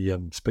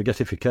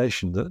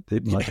spaghettification that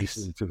it might be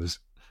doing to us.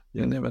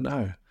 You never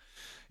know.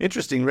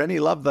 Interesting,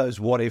 René. Love those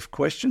what-if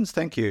questions.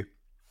 Thank you.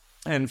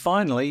 And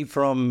finally,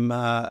 from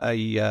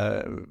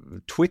a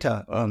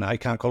Twitter, I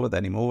can't call it that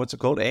anymore. What's it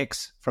called?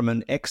 X, from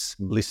an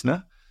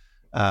ex-listener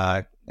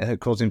who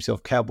calls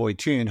himself Cowboy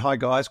Tune. Hi,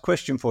 guys.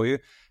 Question for you.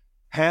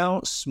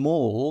 How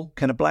small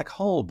can a black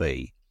hole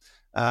be?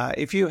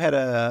 If you had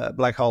a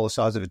black hole the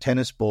size of a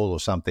tennis ball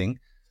or something,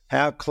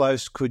 how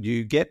close could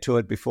you get to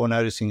it before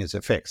noticing its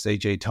effects,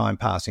 e.g. time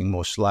passing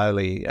more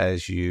slowly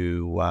as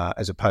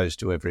opposed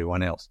to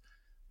everyone else?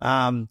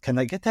 Can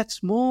they get that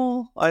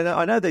small?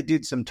 I know they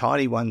did some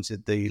tiny ones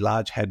at the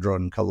Large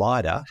Hadron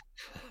Collider.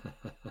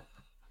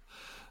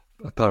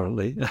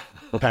 Apparently,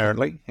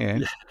 yeah.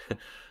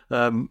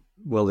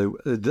 Well,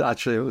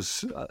 actually, it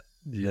was,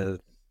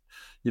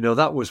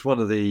 that was one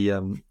of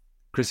the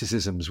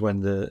criticisms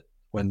when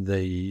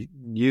the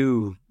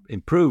new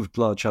improved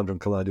Large Hadron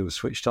Collider was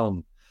switched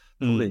on,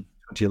 probably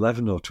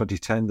 2011 or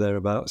 2010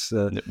 thereabouts.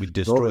 We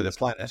destroy the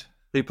planet.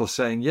 People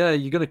saying, "Yeah,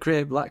 you're going to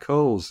create black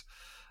holes,"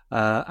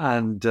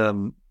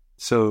 so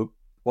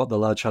what the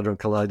Large Hadron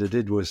Collider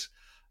did was,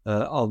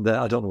 on there,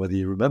 I don't know whether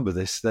you remember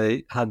this,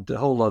 they had a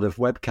whole lot of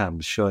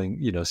webcams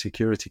showing,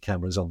 security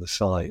cameras on the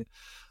site.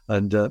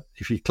 And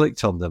if you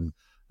clicked on them,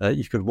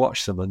 you could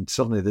watch them, and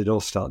suddenly they'd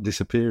all start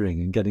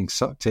disappearing and getting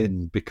sucked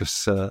in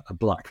because a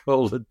black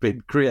hole had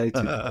been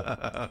created.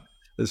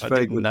 It's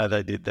very good. No,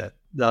 they did that.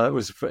 No,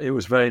 it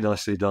was very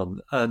nicely done.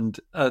 And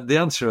the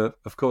answer,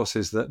 of course,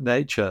 is that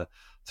nature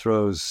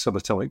throws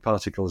subatomic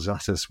particles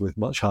at us with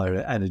much higher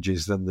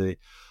energies than the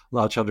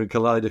Large Hadron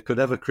Collider could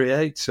ever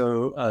create.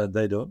 So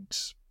they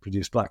don't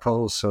produce black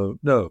holes. So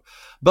no,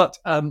 but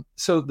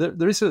so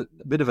there is a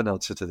bit of an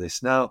answer to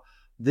this. Now,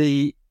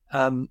 there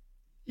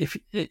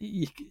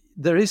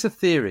is a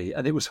theory,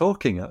 and it was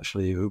Hawking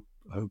actually who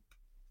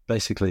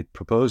basically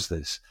proposed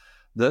this,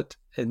 that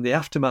in the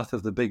aftermath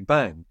of the Big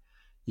Bang,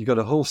 you got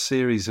a whole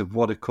series of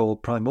what are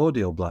called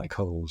primordial black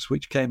holes,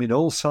 which came in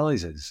all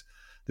sizes.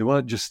 They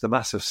weren't just the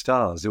massive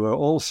stars; they were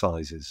all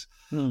sizes.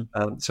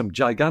 Some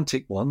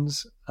gigantic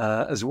ones,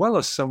 as well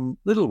as some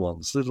little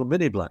ones, little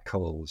mini black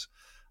holes.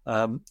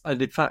 And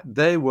in fact,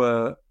 they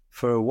were,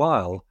 for a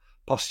while,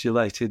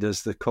 postulated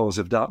as the cause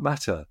of dark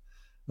matter,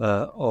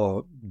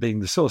 or being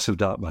the source of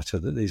dark matter,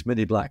 that these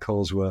mini black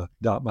holes were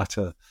dark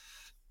matter,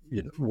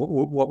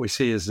 what we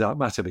see as dark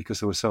matter, because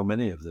there were so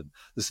many of them.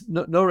 There's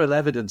no real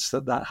evidence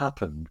that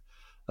happened.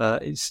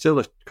 It's still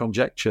a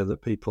conjecture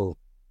that people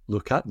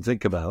look at and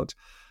think about.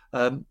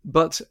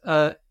 But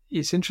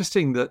it's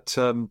interesting that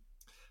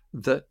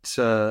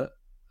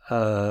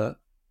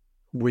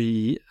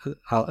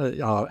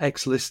our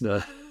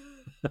ex-listener,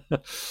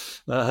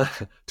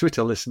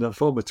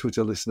 former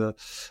Twitter listener,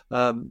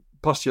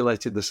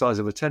 postulated the size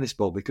of a tennis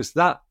ball, because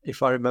that,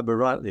 if I remember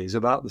rightly, is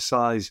about the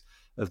size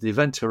of the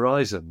event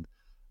horizon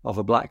of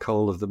a black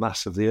hole of the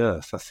mass of the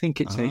Earth. I think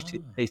it's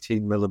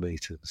 18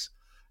 millimeters.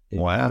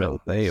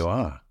 Wow, there you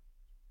are.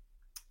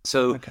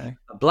 So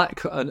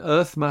an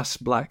Earth mass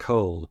black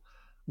hole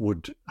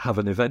would have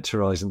an event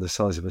horizon the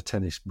size of a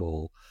tennis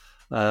ball.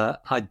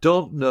 I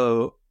don't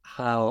know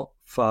how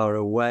far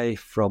away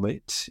from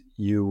it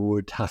you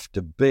would have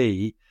to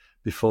be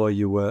before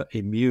you were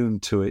immune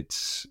to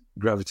its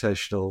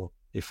gravitational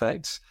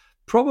effects.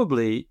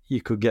 Probably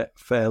you could get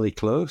fairly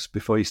close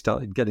before you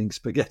started getting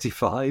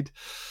spaghettified.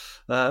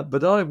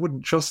 But I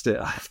wouldn't trust it,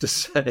 I have to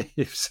say.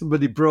 If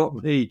somebody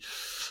brought me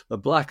a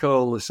black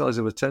hole the size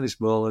of a tennis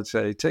ball, I'd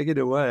say, take it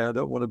away. I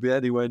don't want to be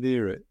anywhere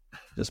near it.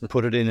 Just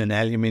put it in an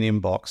aluminium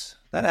box.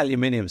 That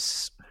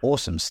aluminium's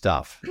awesome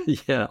stuff.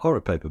 Yeah, or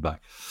a paper bag.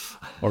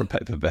 Put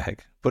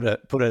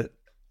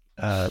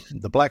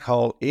the black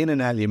hole in an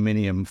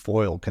aluminium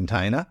foil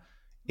container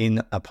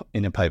in a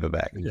paper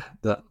bag. Yeah,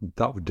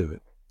 that would do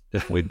it.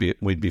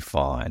 We'd be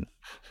fine.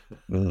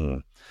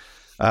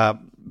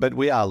 But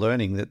we are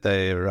learning that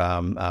there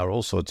are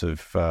all sorts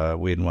of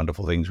weird and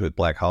wonderful things with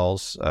black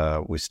holes.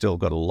 We've still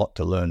got a lot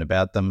to learn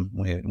about them.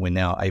 We're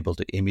now able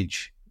to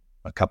image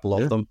a couple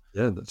of them.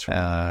 Yeah, that's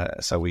right.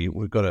 So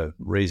we've got a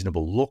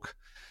reasonable look.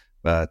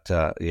 But,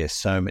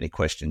 so many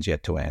questions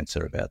yet to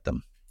answer about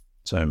them.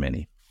 So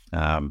many.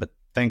 But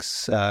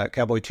thanks,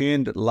 Cowboy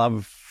Tuned.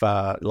 Love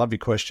your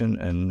question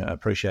and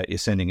appreciate you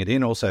sending it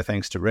in. Also,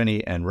 thanks to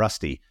Rennie and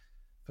Rusty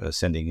for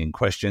sending in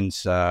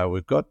questions.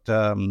 We've got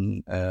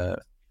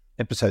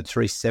episode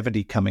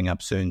 370 coming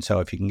up soon, so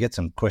if you can get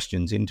some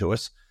questions into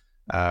us,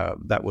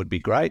 that would be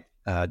great.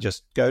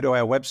 Just go to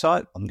our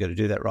website. I'm going to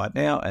do that right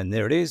now, and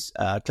there it is.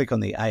 Click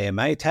on the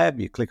AMA tab.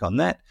 You click on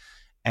that,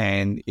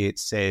 and it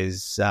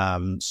says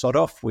sod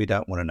off, we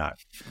don't want to know.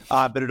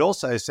 But it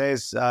also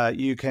says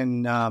you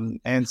can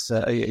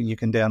you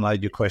can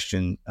download your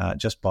question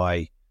just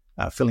by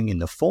filling in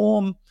the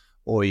form,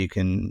 or you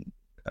can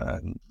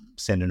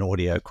send an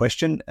audio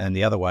question. And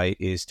the other way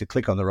is to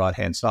click on the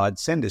right-hand side,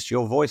 send us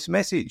your voice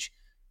message.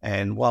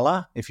 And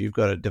voila, if you've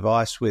got a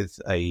device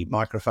with a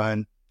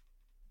microphone,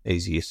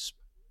 easy as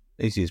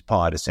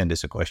pie to send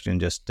us a question.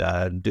 Just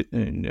don't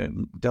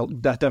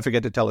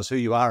forget to tell us who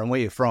you are and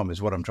where you're from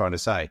is what I'm trying to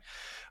say.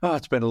 Oh,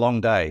 it's been a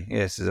long day.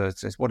 Yes,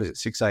 it's what is it,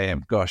 6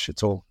 a.m.? Gosh,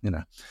 it's all,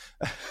 We're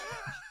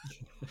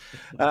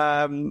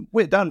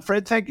done,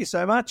 Fred. Thank you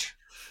so much.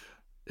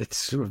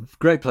 It's a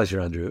great pleasure,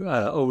 Andrew.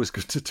 Always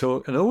good to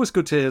talk, and always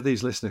good to hear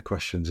these listener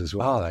questions as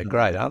well. Oh, they're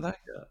great, aren't they?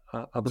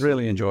 Yeah, I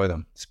really enjoy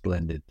them.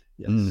 Splendid.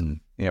 Yes.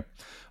 Yep.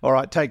 All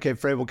right, take care,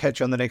 Fred. We'll catch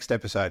you on the next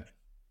episode.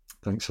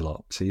 Thanks a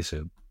lot. See you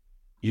soon.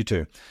 You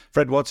too.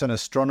 Fred Watson,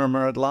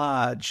 astronomer at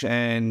large,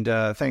 and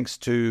thanks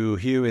to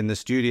Hugh in the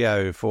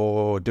studio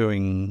for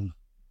doing...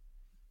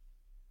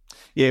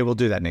 Yeah, we'll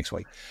do that next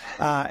week.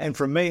 And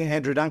from me,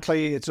 Andrew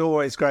Dunkley, it's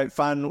always great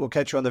fun. We'll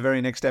catch you on the very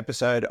next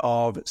episode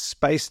of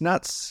Space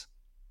Nuts.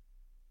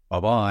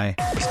 Bye-bye.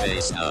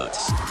 Space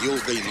Nuts.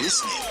 You've been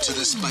listening to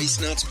the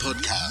Space Nuts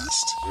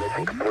podcast.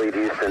 Mission complete,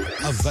 Houston.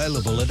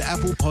 Available at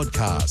Apple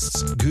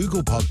Podcasts,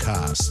 Google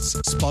Podcasts,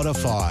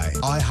 Spotify,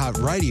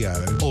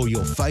 iHeartRadio, or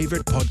your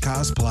favourite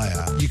podcast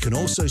player. You can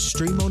also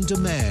stream on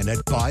demand at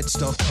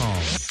Bytes.com.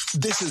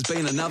 This has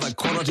been another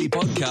quality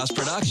podcast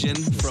production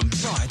from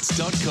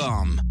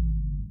Bytes.com.